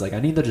then I was like, I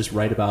need to just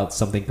write about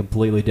something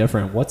completely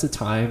different. What's a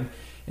time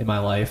in my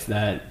life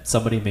that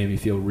somebody made me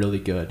feel really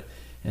good?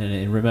 And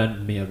it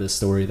reminded me of this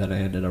story that I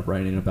ended up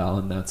writing about,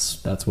 and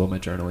that's what my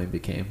journaling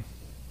became.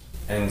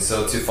 And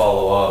so to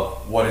follow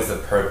up, what is the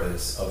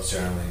purpose of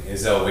journaling?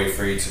 Is there a way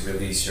for you to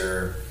release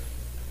your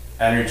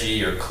energy,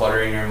 your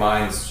clutter in your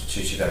mind to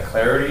achieve that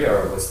clarity,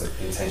 or what's the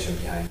intention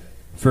behind it?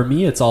 For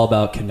me, it's all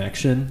about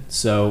connection.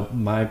 So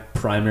my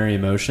primary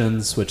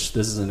emotions, which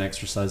this is an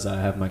exercise that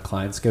I have my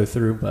clients go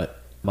through,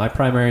 but my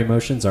primary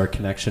emotions are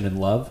connection and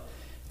love.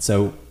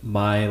 So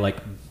my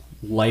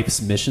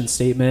life's mission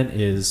statement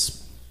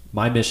is,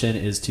 my mission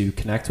is to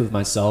connect with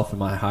myself and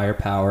my higher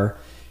power,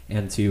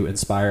 and to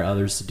inspire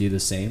others to do the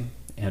same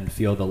and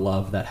feel the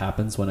love that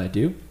happens when I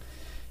do.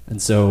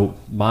 And so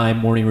my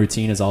morning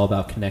routine is all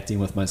about connecting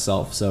with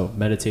myself. So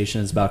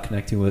meditation is about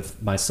connecting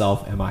with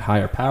myself and my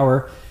higher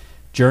power.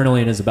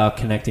 journaling is about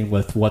connecting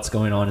with what's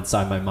going on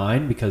inside my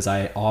mind, because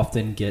I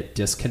often get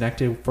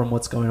disconnected from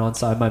what's going on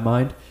inside my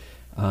mind,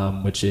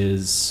 which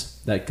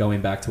is that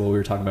going back to what we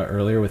were talking about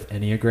earlier with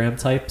Enneagram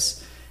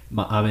types.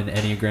 I'm an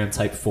Enneagram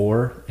type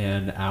 4,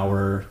 and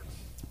our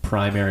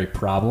primary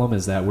problem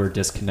is that we're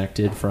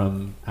disconnected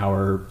from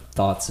our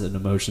thoughts and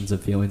emotions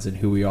and feelings and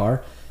who we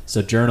are.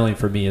 So journaling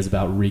for me is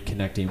about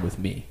reconnecting with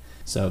me.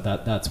 So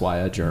that's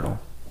why I journal.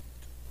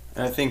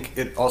 And I think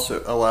it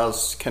also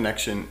allows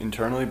connection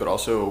internally, but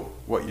also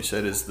what you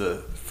said is the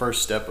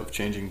first step of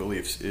changing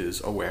beliefs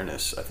is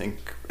awareness. I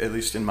think, at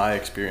least in my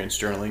experience,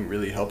 journaling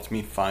really helped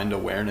me find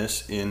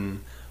awareness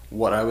in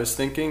what I was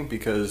thinking,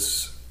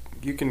 because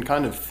you can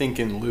kind of think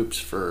in loops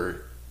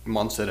for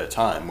months at a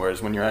time,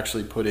 whereas when you're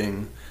actually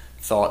putting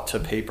thought to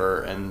paper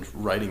and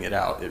writing it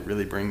out, it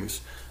really brings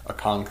a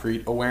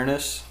concrete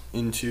awareness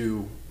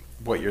into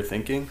what you're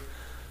thinking.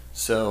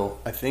 So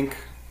I think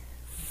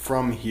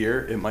from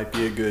here, it might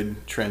be a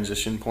good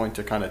transition point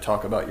to kind of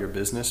talk about your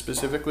business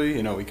specifically.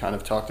 You know, we kind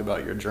of talked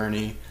about your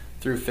journey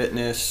through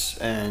fitness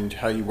and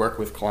how you work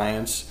with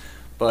clients,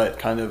 but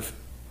kind of,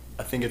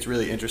 I think it's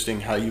really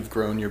interesting how you've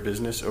grown your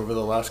business over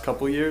the last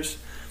couple of years.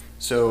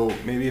 So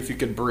maybe if you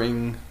could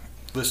bring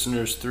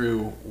listeners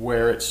through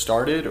where it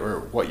started, or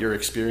what your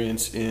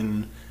experience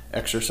in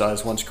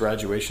exercise once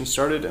graduation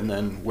started, and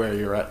then where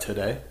you're at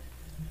today.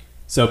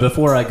 So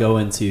before I go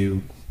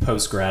into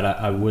post-grad,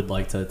 I would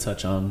like to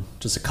touch on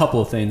just a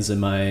couple of things in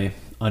my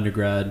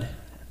undergrad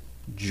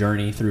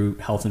journey through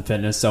health and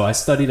fitness. So I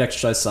studied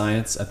exercise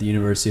science at the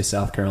University of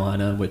South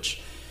Carolina,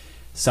 which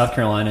South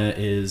Carolina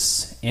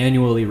is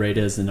annually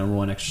rated as the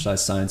 #1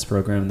 exercise science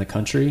program in the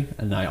country.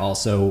 And I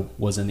also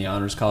was in the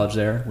honors college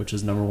there, which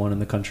is #1 in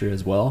the country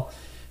as well.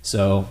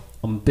 So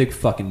I'm a big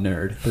fucking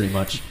nerd, pretty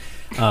much.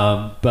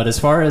 But as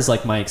far as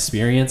like my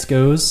experience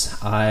goes,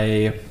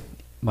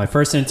 my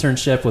first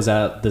internship was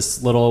at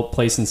this little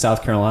place in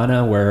South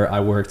Carolina where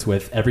I worked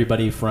with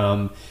everybody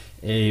from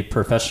a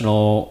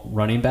professional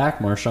running back,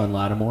 Marshawn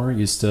Lattimore,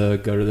 used to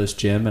go to this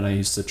gym, and I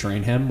used to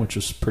train him, which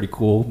was pretty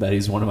cool that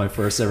he's one of my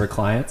first ever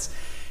clients.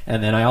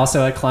 And then I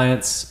also had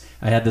clients,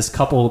 I had this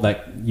couple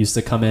that used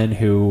to come in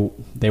who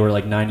they were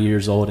like 90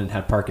 years old and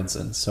had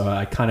Parkinson's. So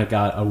I kind of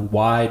got a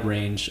wide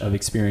range of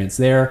experience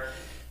there.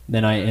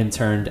 Then I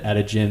interned at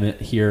a gym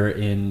here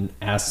in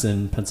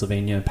Aston,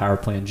 Pennsylvania, Power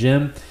Plant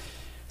Gym.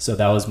 So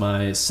that was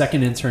my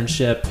second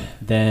internship.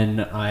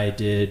 Then I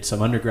did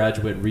some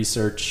undergraduate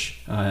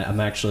research. I'm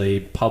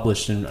actually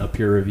published in a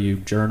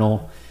peer-reviewed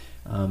journal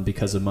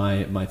because of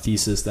my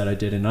thesis that I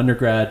did in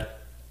undergrad.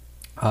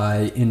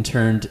 I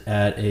interned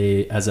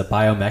as a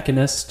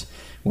biomechanist,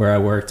 where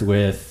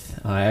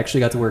I actually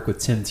got to work with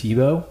Tim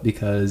Tebow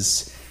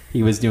because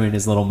he was doing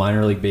his little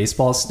minor league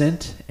baseball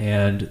stint,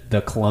 and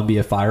the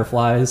Columbia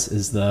Fireflies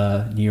is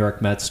the New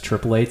York Mets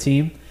AAA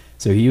team.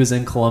 So he was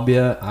in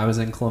Columbia, I was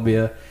in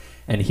Columbia,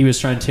 and he was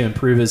trying to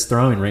improve his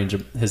throwing range,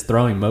 his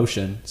throwing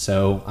motion.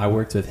 So I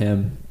worked with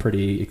him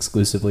pretty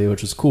exclusively,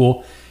 which was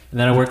cool. And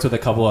then I worked with a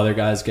couple other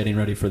guys getting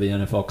ready for the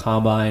NFL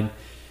Combine.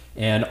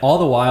 And all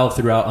the while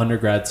throughout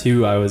undergrad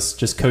too, I was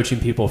just coaching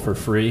people for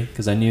free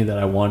because I knew that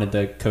I wanted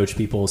to coach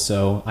people.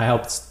 So I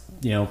helped,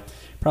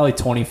 probably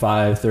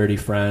 25, 30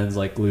 friends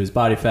like lose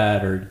body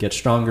fat or get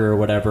stronger or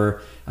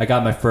whatever. I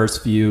got my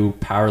first few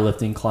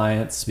powerlifting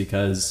clients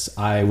because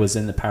I was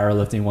in the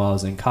powerlifting while I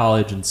was in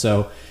college. And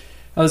so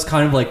that was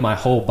kind of like my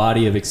whole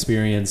body of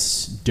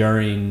experience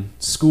during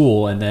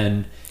school. And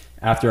then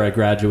after I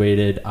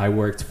graduated, I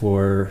worked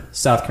for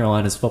South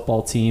Carolina's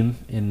football team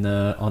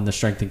on the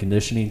strength and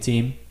conditioning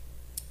team.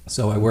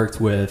 So I worked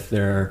with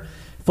their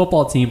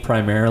football team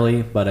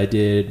primarily, but I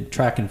did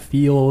track and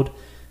field,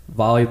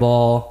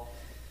 volleyball,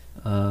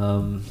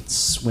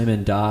 swim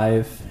and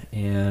dive,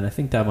 and I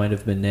think that might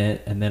have been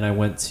it. And then I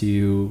went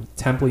to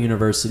Temple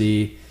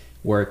University,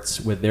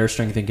 worked with their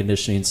strength and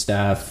conditioning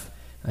staff.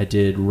 I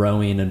did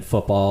rowing and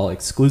football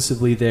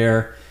exclusively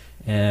there.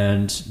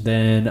 And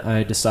then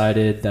I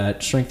decided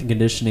that strength and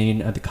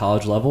conditioning at the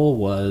college level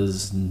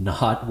was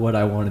not what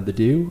I wanted to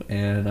do,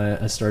 and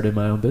I started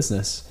my own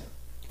business.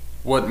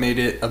 What made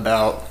it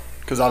about,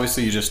 because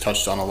obviously you just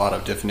touched on a lot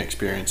of different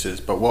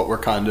experiences, but what were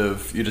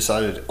you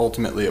decided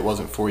ultimately it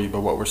wasn't for you,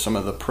 but what were some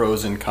of the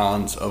pros and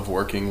cons of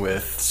working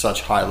with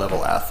such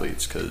high-level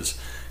athletes? Because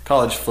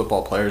college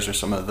football players are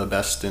some of the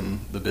best in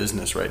the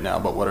business right now,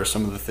 but what are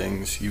some of the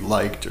things you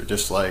liked or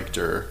disliked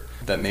or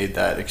that made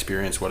that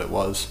experience what it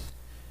was?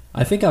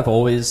 I think I've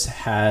always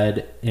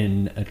had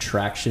an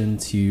attraction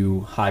to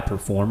high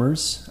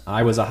performers.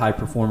 I was a high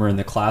performer in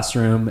the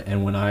classroom,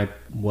 and when I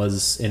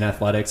was in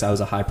athletics, I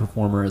was a high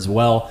performer as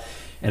well.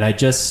 And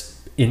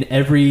in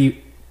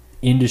every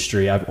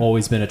industry, I've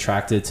always been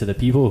attracted to the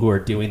people who are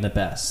doing the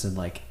best and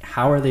like,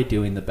 how are they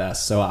doing the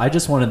best? So I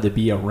just wanted to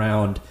be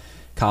around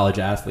college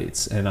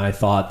athletes. And I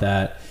thought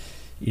that,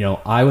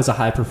 I was a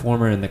high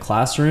performer in the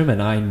classroom,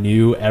 and I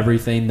knew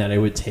everything that it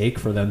would take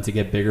for them to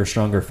get bigger,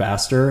 stronger,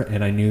 faster.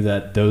 And I knew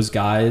that those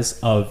guys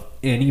of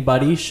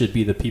anybody should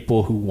be the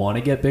people who want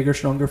to get bigger,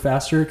 stronger,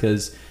 faster,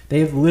 because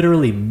they have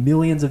literally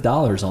millions of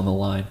dollars on the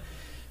line.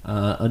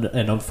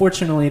 And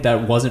unfortunately,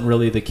 that wasn't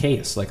really the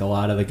case. Like, a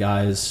lot of the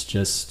guys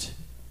just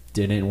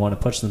didn't want to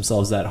push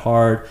themselves that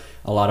hard.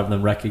 A lot of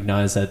them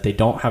recognized that they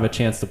don't have a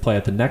chance to play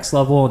at the next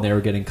level, and they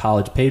were getting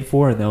college paid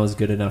for, and that was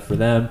good enough for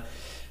them.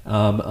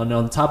 And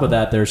on top of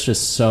that, there's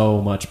just so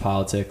much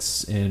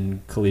politics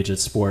in collegiate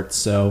sports.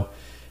 So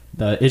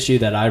the issue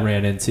that I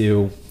ran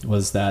into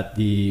was that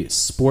the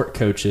sport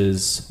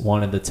coaches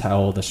wanted to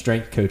tell the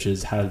strength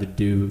coaches how to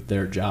do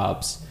their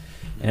jobs.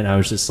 And I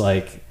was just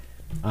like,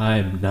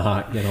 I'm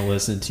not going to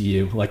listen to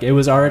you. Like, it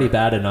was already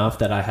bad enough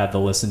that I had to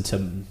listen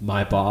to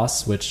my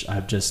boss, which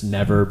I've just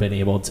never been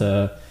able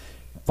to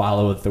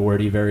follow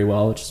authority very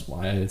well, which is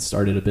why I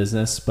started a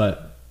business.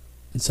 But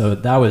so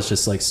that was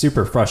just like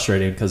super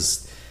frustrating,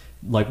 because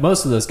like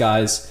most of those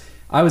guys,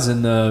 I was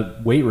in the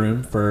weight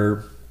room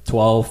for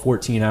 12,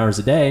 14 hours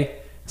a day.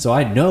 So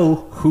I know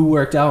who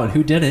worked out and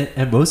who didn't,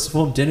 and most of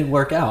them didn't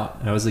work out.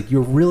 And I was like,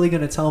 you're really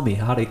going to tell me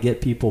how to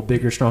get people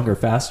bigger, stronger,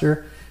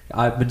 faster?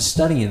 I've been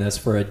studying this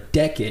for a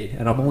decade,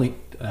 and I'm only,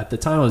 at the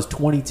time I was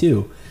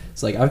 22.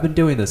 It's like, I've been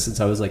doing this since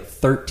I was like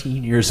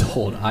 13 years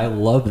old. I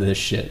love this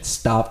shit.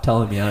 Stop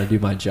telling me how to do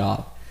my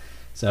job.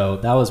 So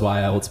that was why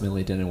I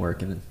ultimately didn't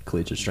work in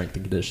collegiate strength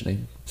and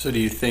conditioning. So do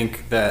you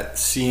think that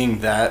seeing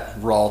that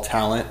raw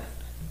talent,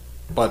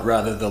 but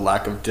rather the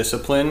lack of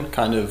discipline,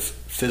 kind of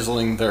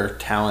fizzling their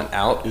talent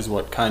out, is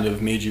what kind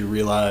of made you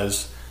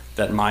realize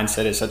that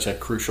mindset is such a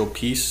crucial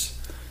piece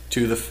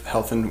to the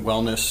health and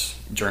wellness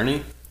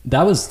journey?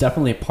 That was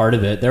definitely part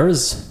of it. There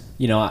was,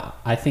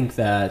 I think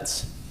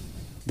that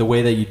the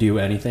way that you do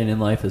anything in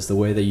life is the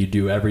way that you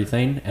do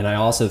everything. And I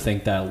also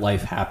think that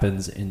life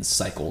happens in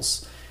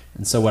cycles.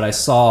 And so what I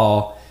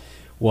saw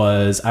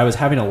was I was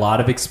having a lot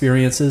of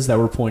experiences that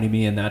were pointing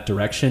me in that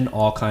direction,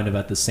 all kind of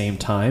at the same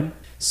time.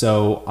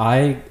 So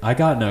I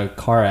got in a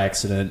car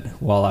accident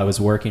while I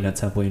was working at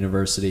Temple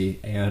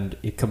University, and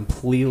it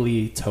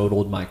completely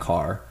totaled my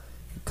car,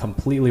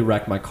 completely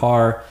wrecked my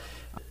car.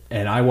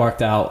 And I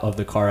walked out of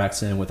the car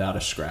accident without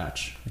a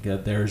scratch.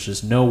 There's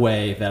just no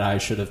way that I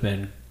should have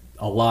been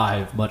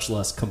alive, much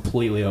less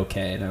completely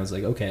okay. And I was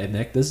like, okay,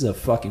 Nick, this is a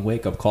fucking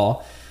wake-up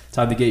call.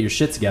 Time to get your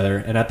shit together.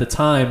 And at the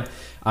time,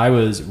 I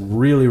was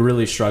really,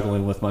 really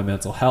struggling with my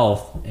mental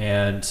health.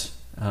 And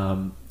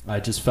I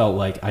just felt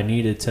like I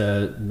needed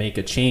to make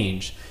a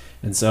change.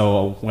 And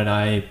so when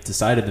I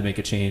decided to make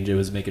a change, it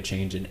was make a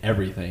change in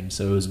everything.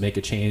 So it was make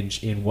a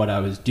change in what I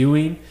was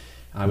doing.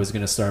 I was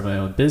going to start my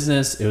own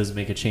business. It was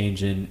make a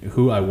change in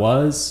who I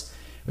was,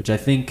 which I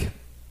think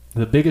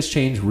the biggest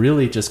change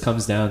really just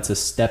comes down to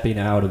stepping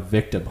out of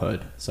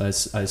victimhood. So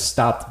I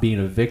stopped being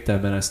a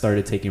victim and I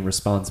started taking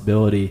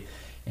responsibility,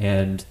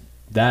 and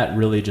that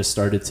really just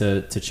started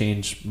to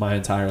change my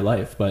entire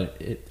life. But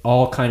it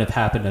all kind of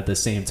happened at the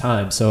same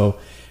time. So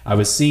I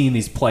was seeing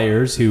these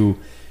players who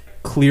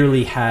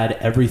clearly had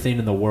everything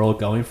in the world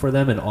going for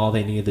them, and all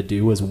they needed to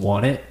do was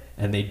want it,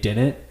 and they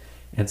didn't.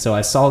 And so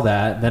I saw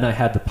that. Then I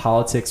had the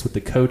politics with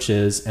the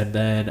coaches, and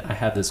then I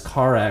had this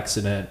car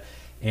accident,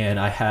 and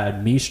I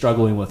had me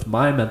struggling with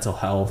my mental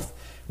health,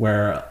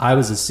 where I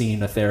was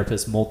seeing a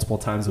therapist multiple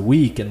times a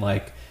week, and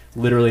like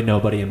literally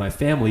nobody in my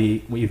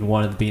family even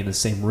wanted to be in the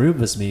same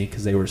room as me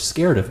because they were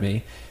scared of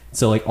me.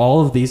 So like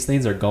all of these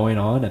things are going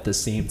on at the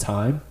same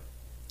time.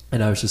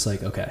 And I was just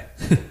like, okay,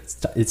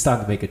 it's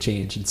time to make a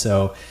change. And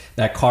so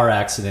that car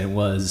accident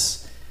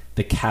was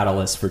the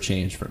catalyst for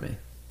change for me.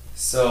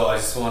 So I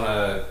just want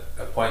to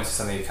point to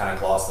something you kind of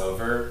glossed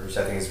over, which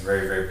I think is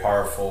very, very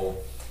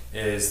powerful,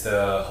 is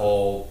the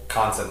whole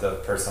concept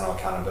of personal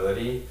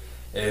accountability.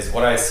 Is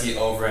what I see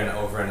over and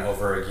over and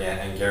over again,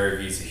 and Gary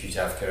Vee's a huge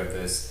advocate of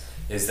this,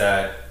 is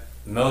that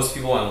most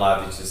people in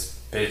life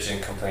just bitch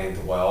and complain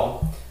and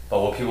dwell.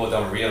 But what people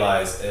don't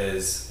realize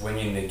is when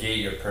you negate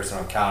your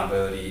personal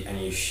accountability and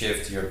you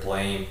shift your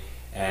blame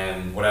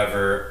and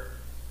whatever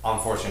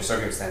unfortunate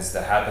circumstances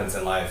that happens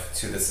in life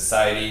to the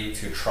society,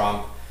 to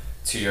Trump,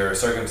 to your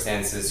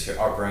circumstances, your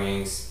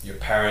upbringings, your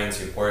parents,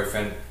 your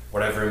boyfriend,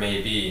 whatever it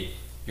may be,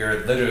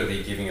 you're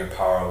literally giving your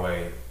power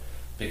away,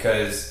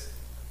 because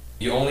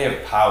you only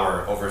have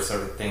power over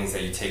certain things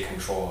that you take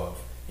control of.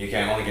 You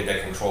can only get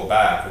that control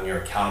back when you're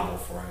accountable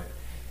for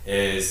it.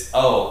 Is,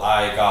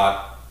 I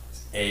got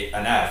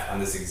an F on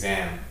this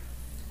exam.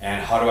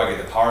 And how do I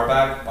get the power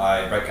back?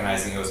 By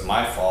recognizing it was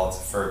my fault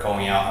for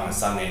going out on a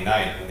Sunday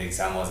night when the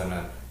exam was on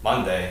a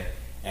Monday.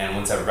 And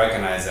once I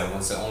recognize that,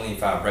 only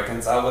if I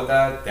reconcile with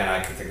that, then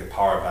I can take the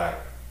power back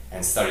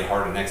and study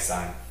harder next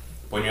time.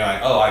 When you're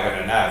like, I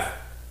got an F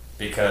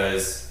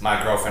because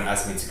my girlfriend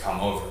asked me to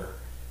come over,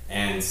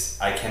 and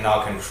I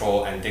cannot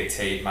control and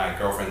dictate my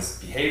girlfriend's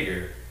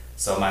behavior.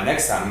 So my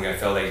next time I'm gonna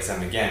fail the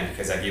exam again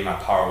because I gave my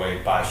power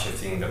away by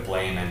shifting the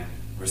blame and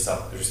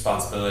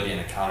responsibility and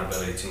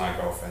accountability to my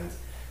girlfriend.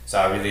 So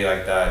I really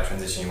like that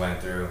transition you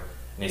went through.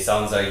 And it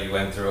sounds like you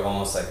went through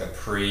almost like a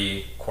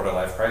pre-quarter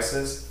life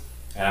crisis.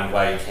 And I'm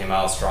glad you came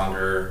out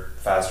stronger,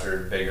 faster,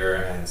 bigger,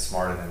 and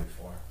smarter than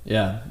before.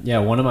 Yeah.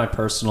 One of my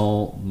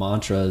personal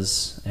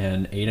mantras,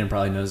 and Aiden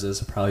probably knows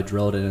this, I probably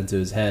drilled it into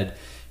his head,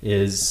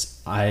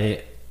 is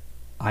I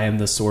am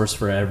the source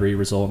for every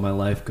result in my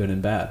life, good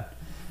and bad.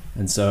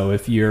 And so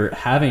if you're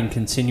having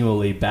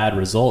continually bad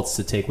results,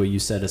 to take what you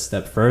said a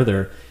step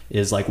further,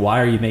 is like,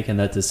 why are you making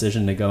that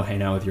decision to go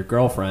hang out with your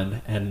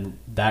girlfriend? And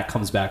that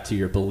comes back to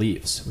your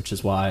beliefs, which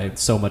is why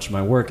so much of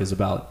my work is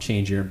about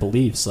changing your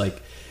beliefs.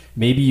 Like,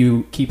 maybe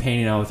you keep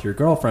hanging out with your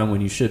girlfriend when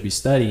you should be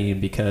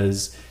studying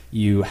because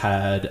you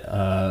had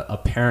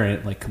a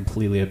parent like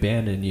completely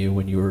abandon you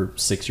when you were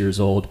 6 years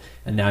old,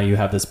 and now you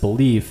have this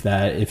belief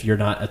that if you're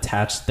not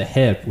attached to the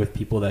hip with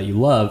people that you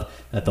love,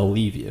 that they'll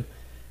leave you.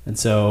 And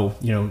so,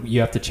 you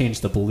have to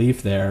change the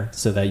belief there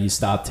so that you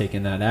stop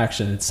taking that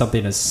action. It's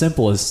something as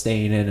simple as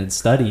staying in and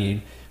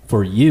studying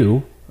for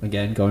you.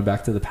 Again, going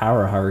back to the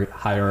power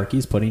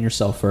hierarchies, putting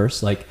yourself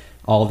first, like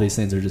all of these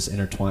things are just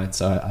intertwined.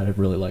 So I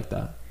really like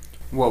that.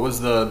 What was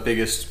the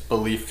biggest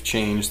belief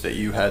change that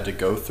you had to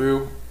go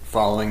through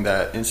following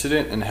that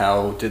incident, and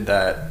how did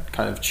that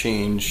kind of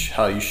change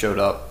how you showed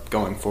up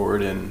going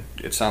forward in,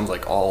 it sounds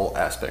like, all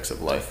aspects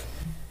of life?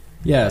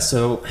 Yeah,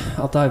 so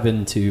I'll dive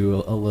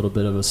into a little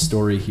bit of a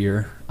story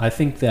here. I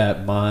think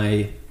that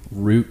my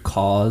root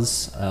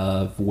cause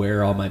of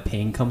where all my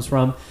pain comes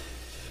from,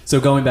 so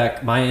going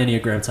back, my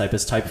Enneagram type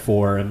is type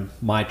 4, and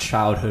my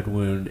childhood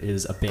wound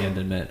is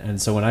abandonment. And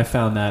so when I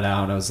found that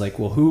out, I was like,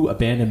 well, who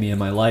abandoned me in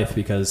my life?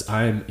 Because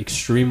I'm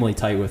extremely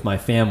tight with my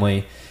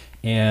family,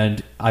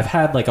 and I've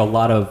had like a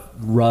lot of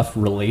rough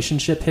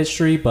relationship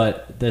history,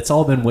 but it's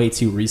all been way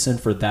too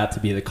recent for that to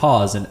be the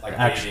cause. And like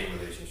actually, dating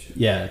relationship.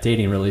 Yeah,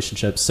 dating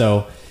relationships.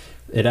 So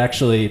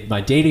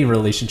my dating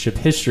relationship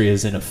history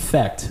is an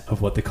effect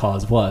of what the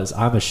cause was.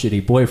 I'm a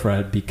shitty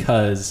boyfriend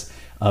because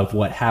of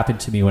what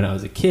happened to me when I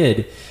was a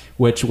kid,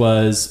 which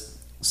was,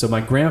 so my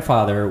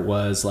grandfather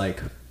was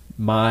like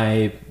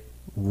my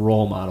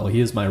role model. He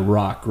was my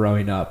rock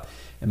growing up.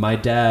 And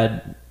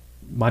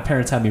my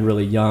parents had me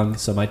really young,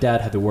 so my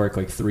dad had to work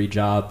like 3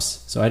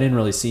 jobs. So I didn't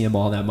really see him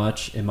all that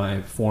much in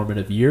my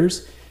formative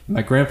years.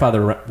 My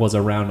grandfather was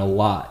around a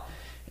lot.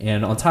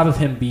 And on top of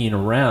him being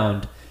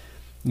around,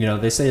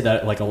 they say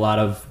that like a lot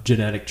of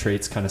genetic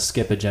traits kind of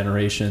skip a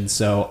generation.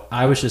 So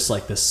I was just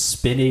like this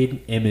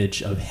spinning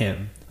image of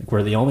him. Like,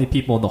 we're the only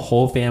people in the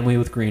whole family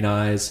with green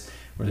eyes.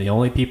 We're the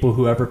only people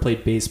who ever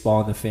played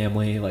baseball in the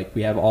family. Like,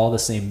 we have all the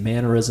same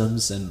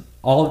mannerisms and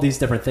all of these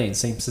different things,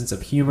 same sense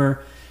of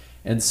humor.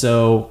 And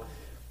so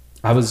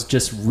I was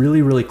just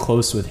really, really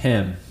close with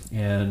him.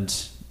 And,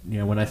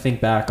 when I think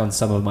back on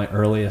some of my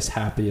earliest,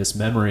 happiest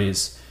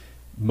memories,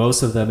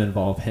 most of them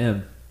involve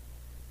him.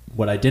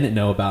 What I didn't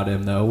know about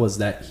him, though, was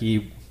that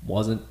he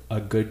wasn't a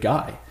good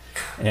guy.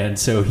 And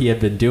so he had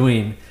been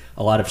doing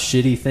a lot of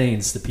shitty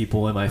things to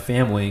people in my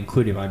family,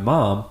 including my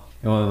mom.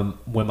 And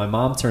when my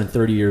mom turned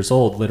 30 years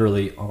old,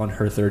 literally on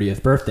her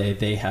 30th birthday,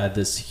 they had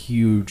this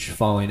huge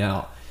falling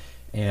out.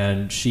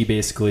 And she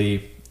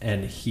basically,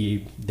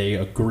 they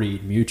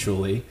agreed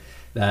mutually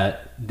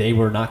that they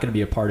were not going to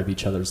be a part of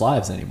each other's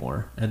lives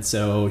anymore. And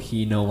so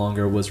he no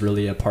longer was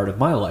really a part of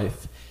my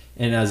life.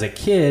 And as a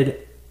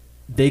kid,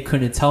 they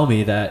couldn't tell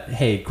me that,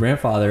 hey,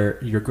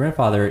 your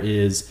grandfather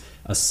is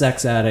a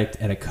sex addict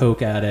and a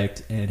coke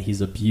addict, and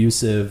he's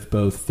abusive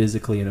both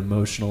physically and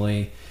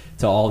emotionally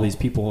to all these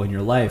people in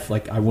your life.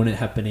 Like, I wouldn't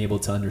have been able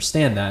to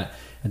understand that.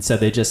 And so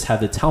they just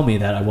had to tell me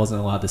that I wasn't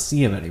allowed to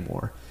see him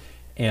anymore.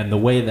 And the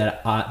way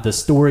that the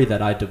story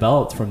that I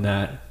developed from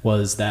that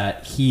was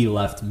that he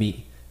left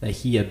me, that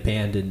he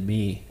abandoned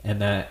me, and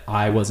that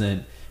I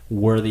wasn't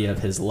worthy of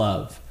his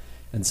love.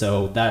 And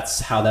so that's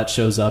how that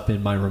shows up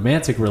in my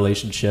romantic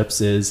relationships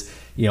is,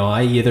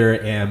 I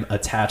either am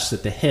attached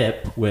at the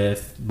hip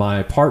with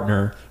my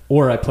partner,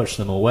 or I push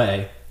them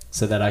away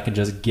so that I can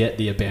just get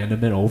the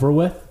abandonment over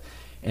with.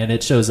 And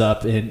it shows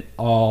up in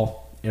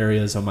all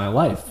areas of my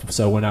life.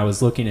 So when I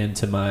was looking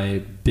into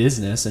my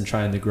business and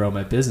trying to grow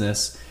my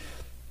business,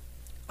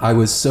 I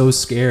was so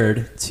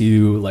scared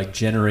to like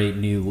generate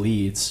new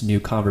leads, new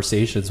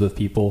conversations with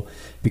people,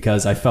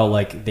 because I felt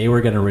like they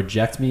were going to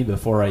reject me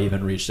before I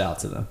even reached out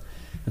to them.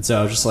 And so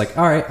I was just like,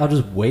 all right, I'll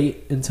just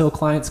wait until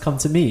clients come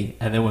to me.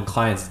 And then when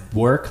clients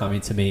were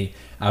coming to me,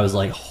 I was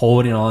like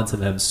holding on to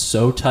them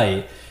so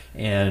tight.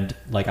 And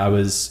like I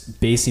was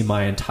basing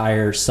my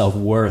entire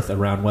self-worth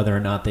around whether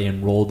or not they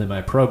enrolled in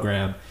my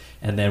program.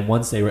 And then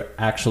once they were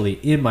actually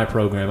in my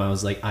program, I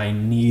was like, I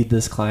need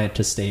this client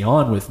to stay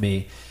on with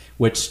me,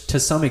 which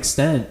to some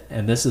extent,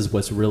 and this is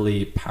what's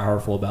really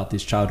powerful about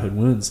these childhood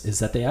wounds, is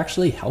that they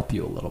actually help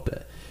you a little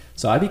bit.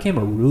 So I became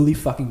a really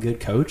fucking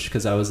good coach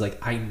because I was like,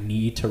 I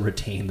need to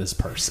retain this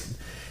person.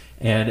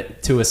 And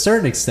to a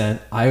certain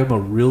extent, I am a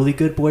really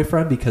good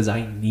boyfriend because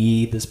I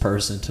need this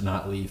person to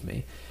not leave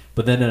me.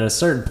 But then at a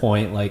certain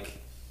point, like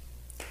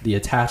the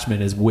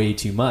attachment is way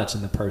too much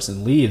and the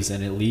person leaves,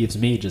 and it leaves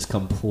me just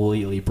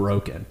completely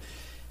broken.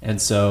 And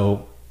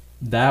so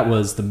that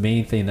was the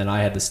main thing that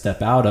I had to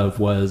step out of,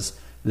 was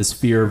this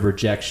fear of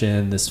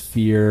rejection, this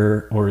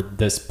fear or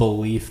this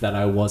belief that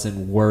I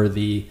wasn't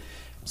worthy.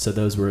 So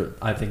those were,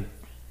 I think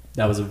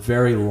that was a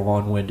very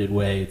long-winded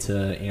way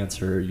to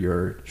answer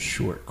your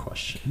short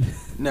question.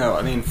 No,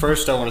 I mean,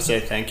 first I want to say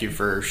thank you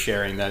for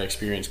sharing that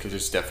experience, because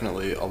it's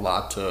definitely a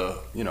lot to,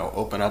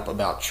 open up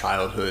about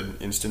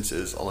childhood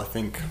instances. I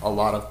think a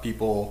lot of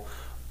people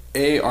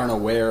aren't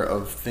aware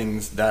of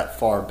things that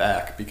far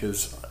back,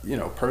 because, you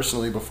know,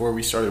 personally, before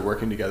we started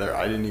working together,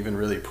 I didn't even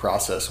really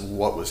process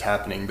what was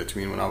happening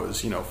between when I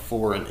was,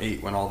 4 and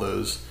 8, when all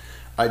those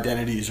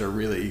identities are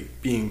really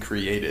being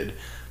created.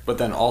 But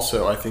then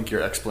also, I think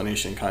your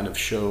explanation kind of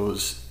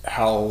shows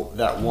how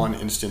that one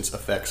instance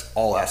affects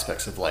all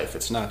aspects of life.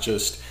 It's not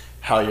just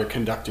how you're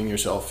conducting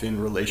yourself in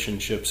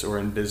relationships or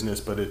in business,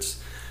 but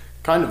it's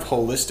kind of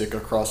holistic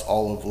across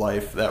all of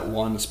life, that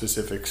one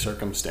specific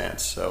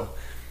circumstance. So,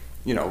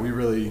 we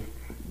really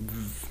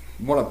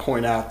want to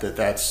point out that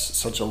that's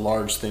such a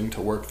large thing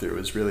to work through,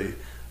 is really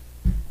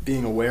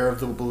being aware of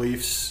the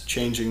beliefs,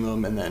 changing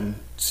them, and then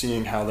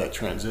seeing how that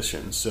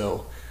transitions.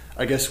 So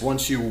I guess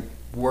once you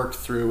work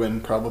through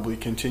and probably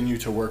continue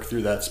to work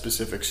through that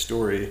specific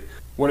story,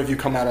 what have you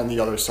come out on the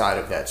other side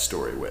of that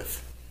story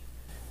with?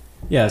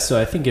 Yeah, so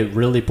I think it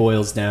really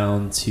boils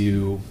down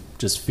to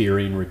just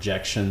fearing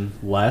rejection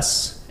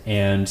less.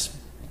 And,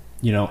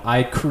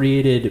 I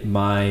created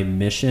my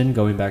mission,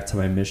 going back to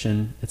my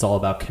mission, it's all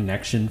about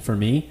connection for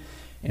me.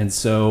 And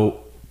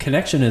so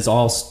connection is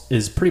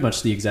pretty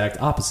much the exact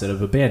opposite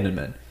of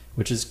abandonment,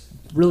 which is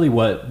really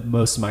what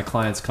most of my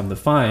clients come to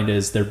find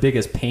is their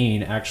biggest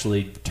pain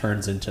actually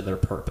turns into their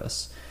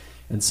purpose.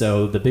 And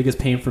so the biggest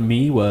pain for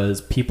me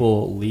was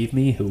people leave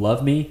me who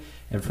love me.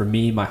 And for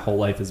me, my whole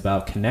life is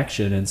about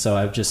connection. And so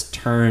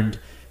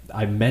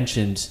I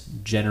mentioned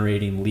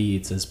generating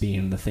leads as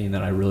being the thing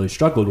that I really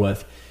struggled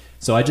with.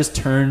 So I just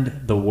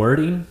turned the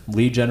wording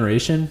lead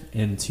generation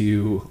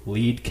into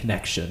lead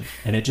connection.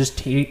 And it just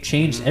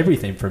changed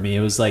everything for me.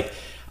 It was like,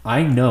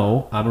 I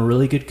know I'm a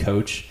really good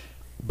coach,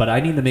 but I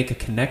need to make a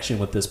connection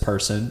with this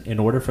person in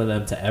order for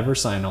them to ever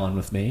sign on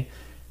with me.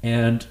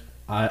 And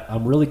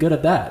I'm really good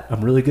at that.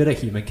 I'm really good at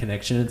human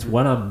connection. It's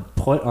what I'm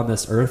put on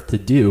this earth to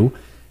do.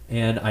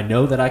 And I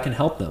know that I can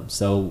help them.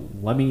 So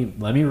let me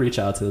reach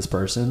out to this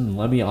person and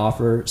let me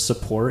offer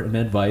support and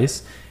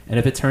advice. And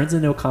if it turns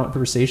into a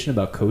conversation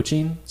about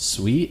coaching,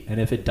 sweet.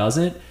 And if it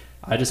doesn't,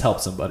 I just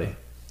help somebody.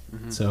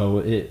 Mm-hmm.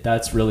 So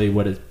that's really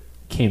what it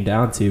came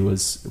down to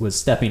was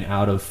stepping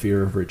out of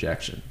fear of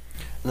rejection.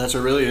 And that's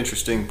a really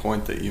interesting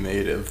point that you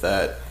made, of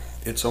that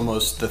it's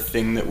almost the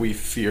thing that we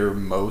fear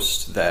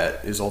most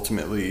that is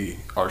ultimately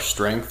our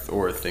strength,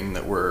 or a thing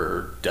that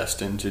we're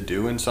destined to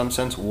do in some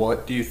sense.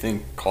 What do you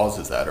think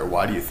causes that, or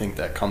why do you think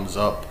that comes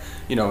up,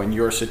 in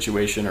your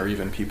situation, or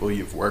even people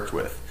you've worked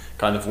with?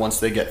 Kind of once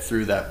they get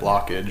through that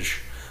blockage,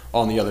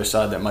 on the other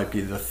side, that might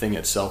be the thing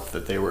itself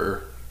that they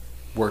were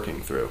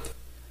working through.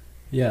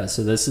 Yeah,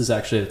 so this is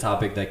actually a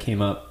topic that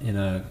came up in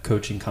a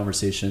coaching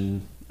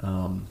conversation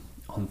on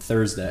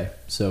Thursday.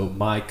 So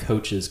my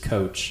coach's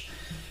coach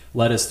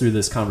led us through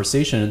this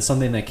conversation, and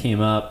something that came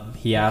up,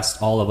 he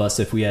asked all of us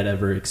if we had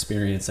ever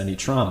experienced any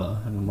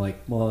trauma. And I'm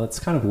like, well, that's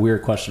kind of a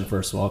weird question,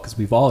 first of all, because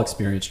we've all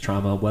experienced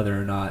trauma, whether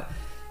or not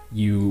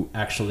you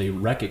actually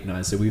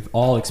recognize it. We've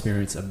all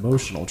experienced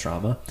emotional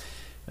trauma.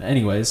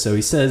 Anyways, so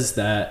he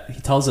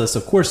tells us,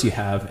 of course you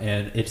have,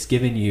 and it's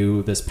given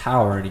you this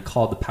power, and he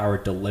called the power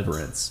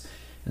deliverance.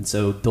 And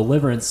so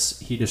deliverance,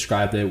 he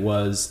described it,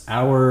 was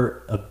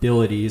our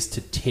abilities to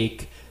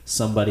take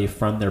somebody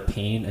from their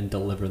pain and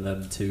deliver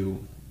them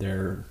to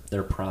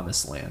their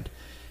promised land.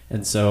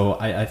 And so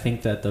I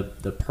think that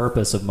the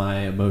purpose of my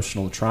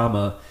emotional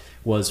trauma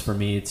was for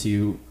me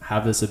to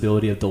have this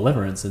ability of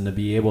deliverance, and to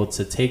be able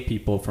to take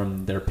people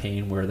from their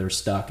pain where they're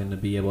stuck, and to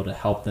be able to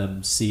help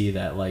them see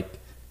that like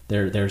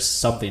there's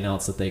something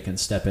else that they can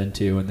step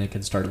into, and they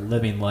can start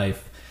living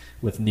life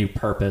with new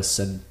purpose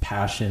and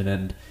passion,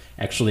 and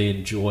actually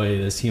enjoy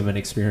this human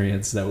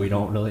experience that we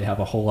don't really have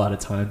a whole lot of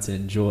time to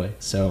enjoy.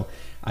 So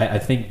I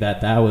think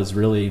that was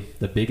really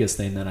the biggest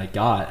thing that I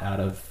got out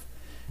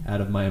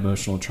of my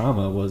emotional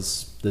trauma,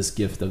 was this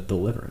gift of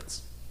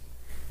deliverance.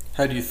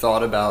 Had you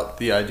thought about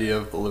the idea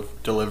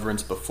of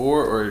deliverance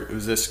before, or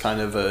was this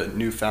kind of a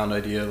newfound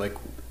idea,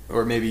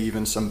 or maybe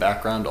even some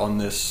background on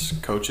this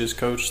coach's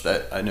coach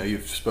that I know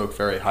you've spoke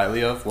very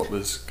highly of? What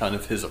was kind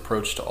of his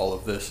approach to all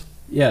of this?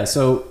 Yeah,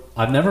 so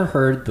I've never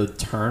heard the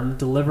term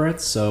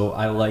deliverance, so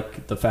I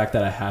like the fact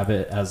that I have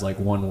it as like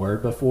one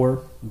word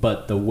before,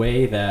 but the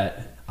way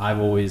that I've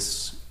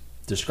always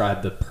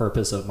described the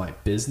purpose of my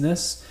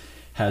business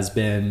has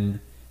been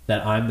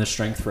that I'm the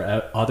strength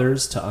for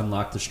others to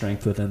unlock the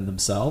strength within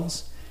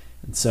themselves.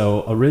 And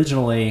so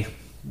originally,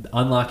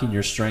 unlocking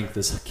your strength,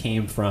 this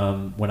came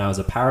from when I was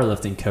a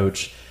powerlifting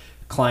coach.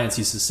 Clients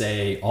used to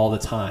say all the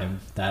time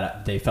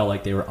that they felt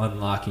like they were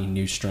unlocking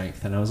new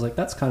strength. And I was like,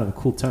 that's kind of a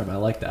cool term. I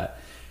like that.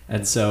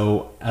 And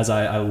so as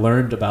I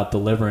learned about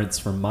deliverance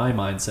from my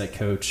mindset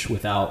coach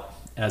without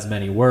as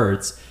many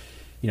words,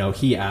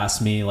 he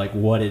asked me like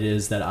what it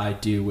is that I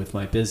do with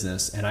my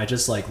business. And I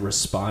just like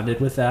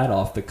responded with that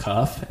off the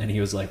cuff. And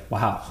he was like,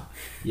 wow,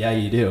 yeah,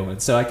 you do.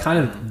 And so I kind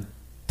of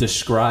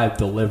described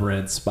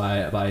deliverance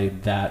by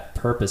that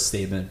purpose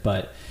statement.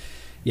 But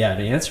yeah,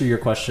 to answer your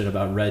question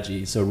about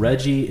Reggie. So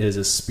Reggie is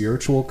a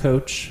spiritual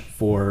coach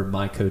for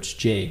my coach,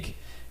 Jake.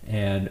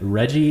 And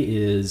Reggie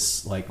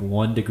is like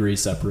 1 degree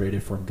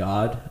separated from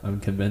God.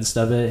 I'm convinced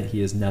of it.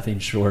 He is nothing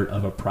short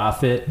of a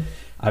prophet.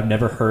 I've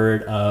never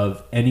heard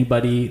of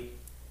anybody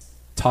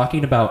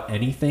talking about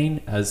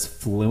anything as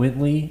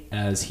fluently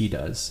as he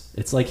does.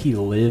 It's like he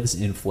lives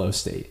in flow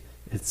state.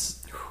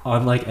 It's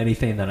unlike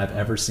anything that I've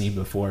ever seen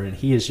before. And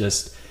he is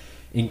just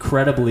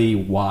incredibly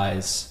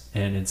wise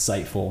and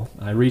insightful.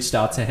 I reached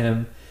out to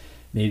him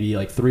maybe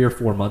like 3 or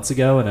 4 months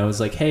ago, and I was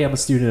like, hey, I'm a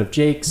student of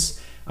Jake's.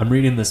 I'm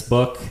reading this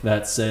book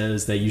that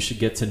says that you should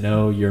get to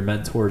know your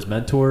mentor's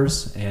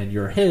mentors, and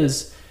you're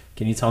his.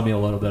 Can you tell me a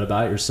little bit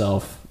about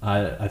yourself?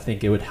 I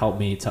think it would help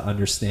me to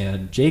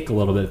understand Jake a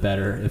little bit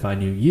better if I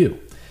knew you.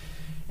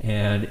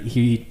 And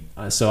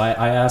so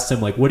I asked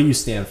him, like, what do you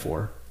stand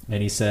for?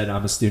 And he said,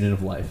 I'm a student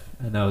of life.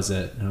 And that was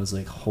it. And I was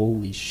like,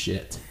 holy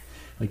shit.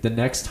 Like, the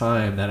next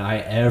time that I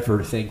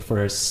ever think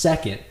for a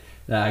second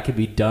that I could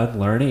be done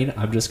learning,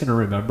 I'm just going to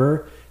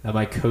remember that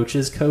my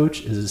coach's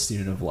coach is a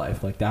student of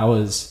life. Like, that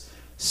was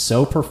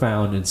so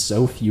profound in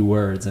so few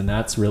words. And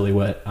that's really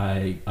what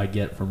I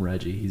get from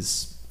Reggie.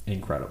 He's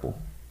incredible.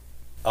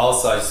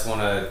 Also, I just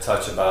want to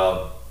touch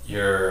about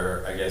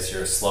your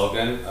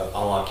slogan of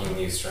unlocking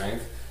new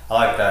strength. I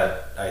like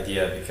that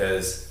idea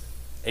because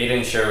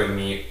Aiden shared with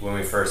me when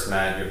we first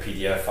met your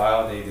PDF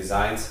file that you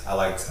designed. I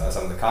liked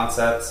some of the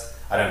concepts.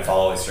 I didn't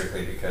follow it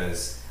strictly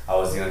because I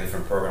was doing a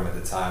different program at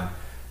the time.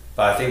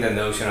 But I think the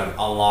notion of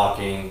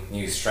unlocking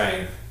new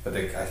strength, I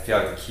feel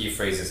like the key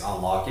phrase is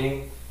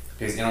unlocking,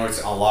 because in order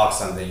to unlock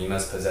something, you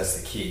must possess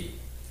the key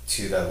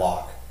to the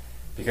lock.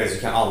 Because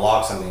you can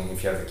unlock something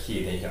if you have the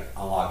key, then you can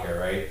unlock it,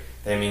 right?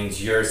 That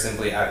means you're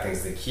simply acting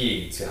as the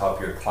key to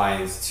help your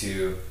clients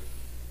to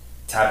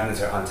tap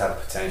into their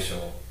untapped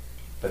potential.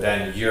 But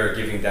then you're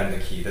giving them the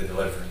key, the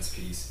deliverance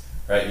piece,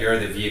 right? You're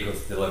the vehicle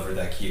to deliver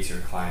that key to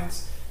your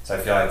clients. So I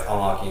feel like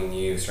unlocking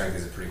new strength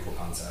is a pretty cool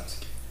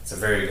concept. It's a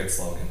very good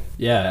slogan.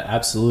 Yeah,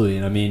 absolutely.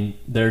 And I mean,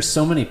 there's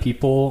so many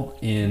people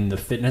in the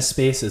fitness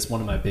space. It's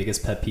one of my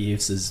biggest pet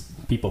peeves is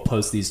people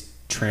post these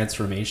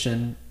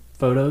transformation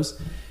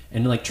photos.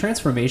 And like,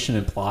 transformation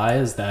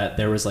implies that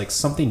there was like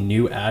something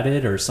new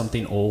added or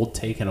something old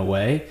taken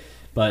away.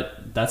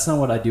 But that's not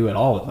what I do at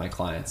all with my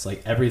clients.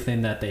 Like,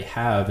 everything that they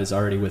have is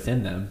already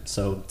within them.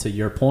 So to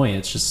your point,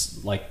 it's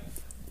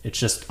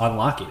just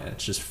unlocking it.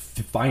 It's just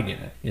finding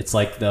it. It's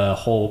like the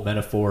whole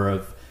metaphor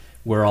of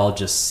we're all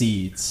just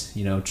seeds.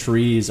 You know,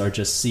 trees are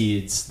just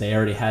seeds. They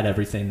already had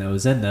everything that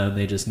was in them.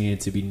 They just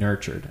needed to be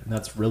nurtured. And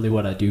that's really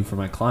what I do for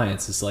my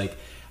clients. It's like,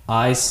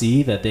 I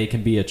see that they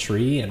can be a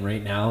tree, and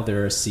right now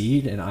they're a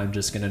seed, and I'm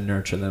just going to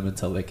nurture them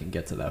until they can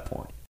get to that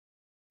point.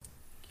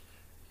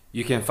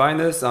 You can find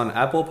us on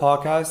Apple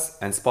Podcasts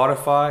and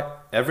Spotify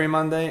every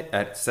Monday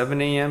at 7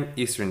 a.m.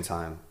 Eastern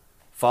Time.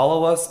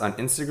 Follow us on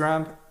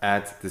Instagram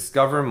at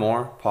Discover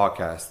More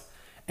Podcast.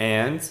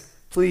 And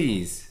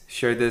please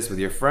share this with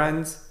your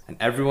friends and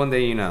everyone that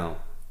you know.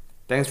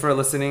 Thanks for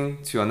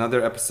listening to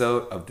another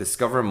episode of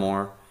Discover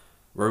More,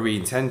 where we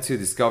intend to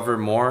discover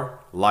more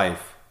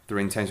life through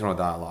intentional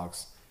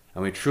dialogues.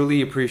 And we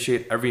truly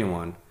appreciate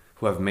everyone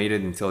who have made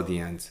it until the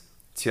end.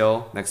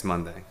 Till next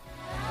Monday.